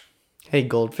 Josh. Hey,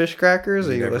 Goldfish Crackers,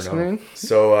 are you never listening? know.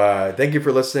 So thank you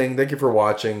for listening. Thank you for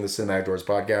watching the Cinematic Doors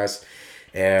podcast.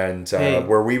 And Hey.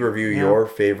 where we review your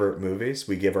favorite movies.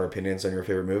 We give our opinions on your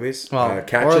favorite movies. Well,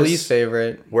 Catch or us. least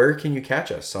favorite. Where can you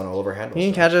catch us on all of our handles? You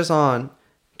can catch us on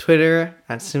Twitter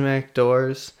at Cinematic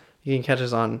Doors. You can catch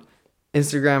us on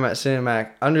Instagram at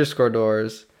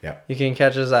cinematic_doors. Yeah. You can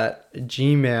catch us at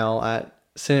Gmail at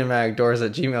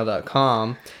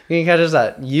cinematicdoors@gmail.com. You can catch us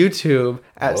at YouTube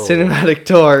at Whoa. Cinematic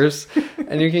Doors.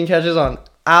 And you can catch us on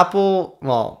Apple,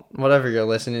 well, whatever you're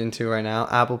listening to right now.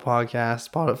 Apple Podcasts,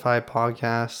 Spotify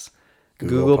Podcasts,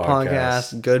 Google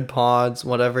Podcasts, Good Pods,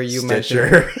 whatever you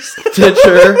mentioned.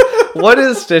 Stitcher. What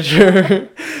is Stitcher?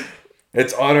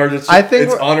 It's on our I think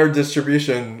it's we're- on our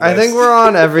distribution. I think list. we're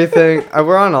on everything.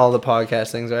 We're on all the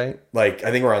podcast things, right? like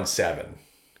I think we're on 7.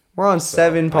 We're on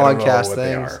 7 I don't know podcast what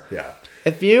they things. are. Yeah.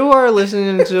 If you are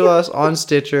listening to us on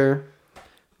Stitcher,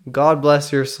 God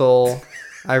bless your soul.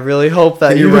 I really hope that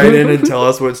Can you write in and tell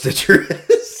us what Stitcher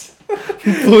is?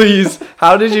 please.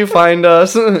 How did you find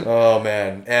us? Oh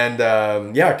man.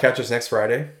 And yeah, catch us next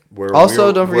Friday. Where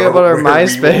Also, don't forget about our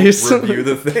MySpace. We will review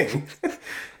The Thing.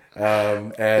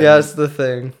 And Yes, The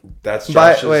Thing. that's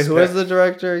Josh's Who is the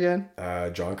director again?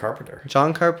 John Carpenter.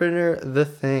 John Carpenter, The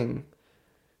Thing.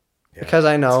 Yeah, Because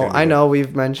I it's gonna be good. know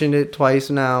we've mentioned it twice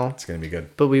now, It's gonna be good.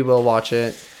 but we will watch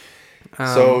it.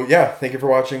 So yeah, thank you for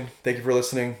watching. Thank you for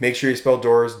listening. Make sure you spell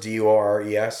Doors Doores.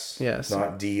 Yes.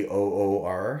 Not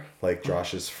Door, like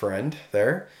Josh's friend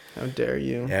there. How dare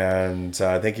you? And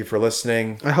thank you for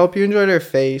listening. I hope you enjoyed our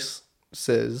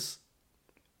faces,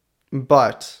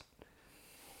 but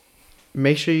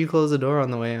make sure you close the door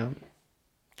on the way out.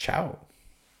 Ciao.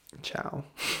 Ciao.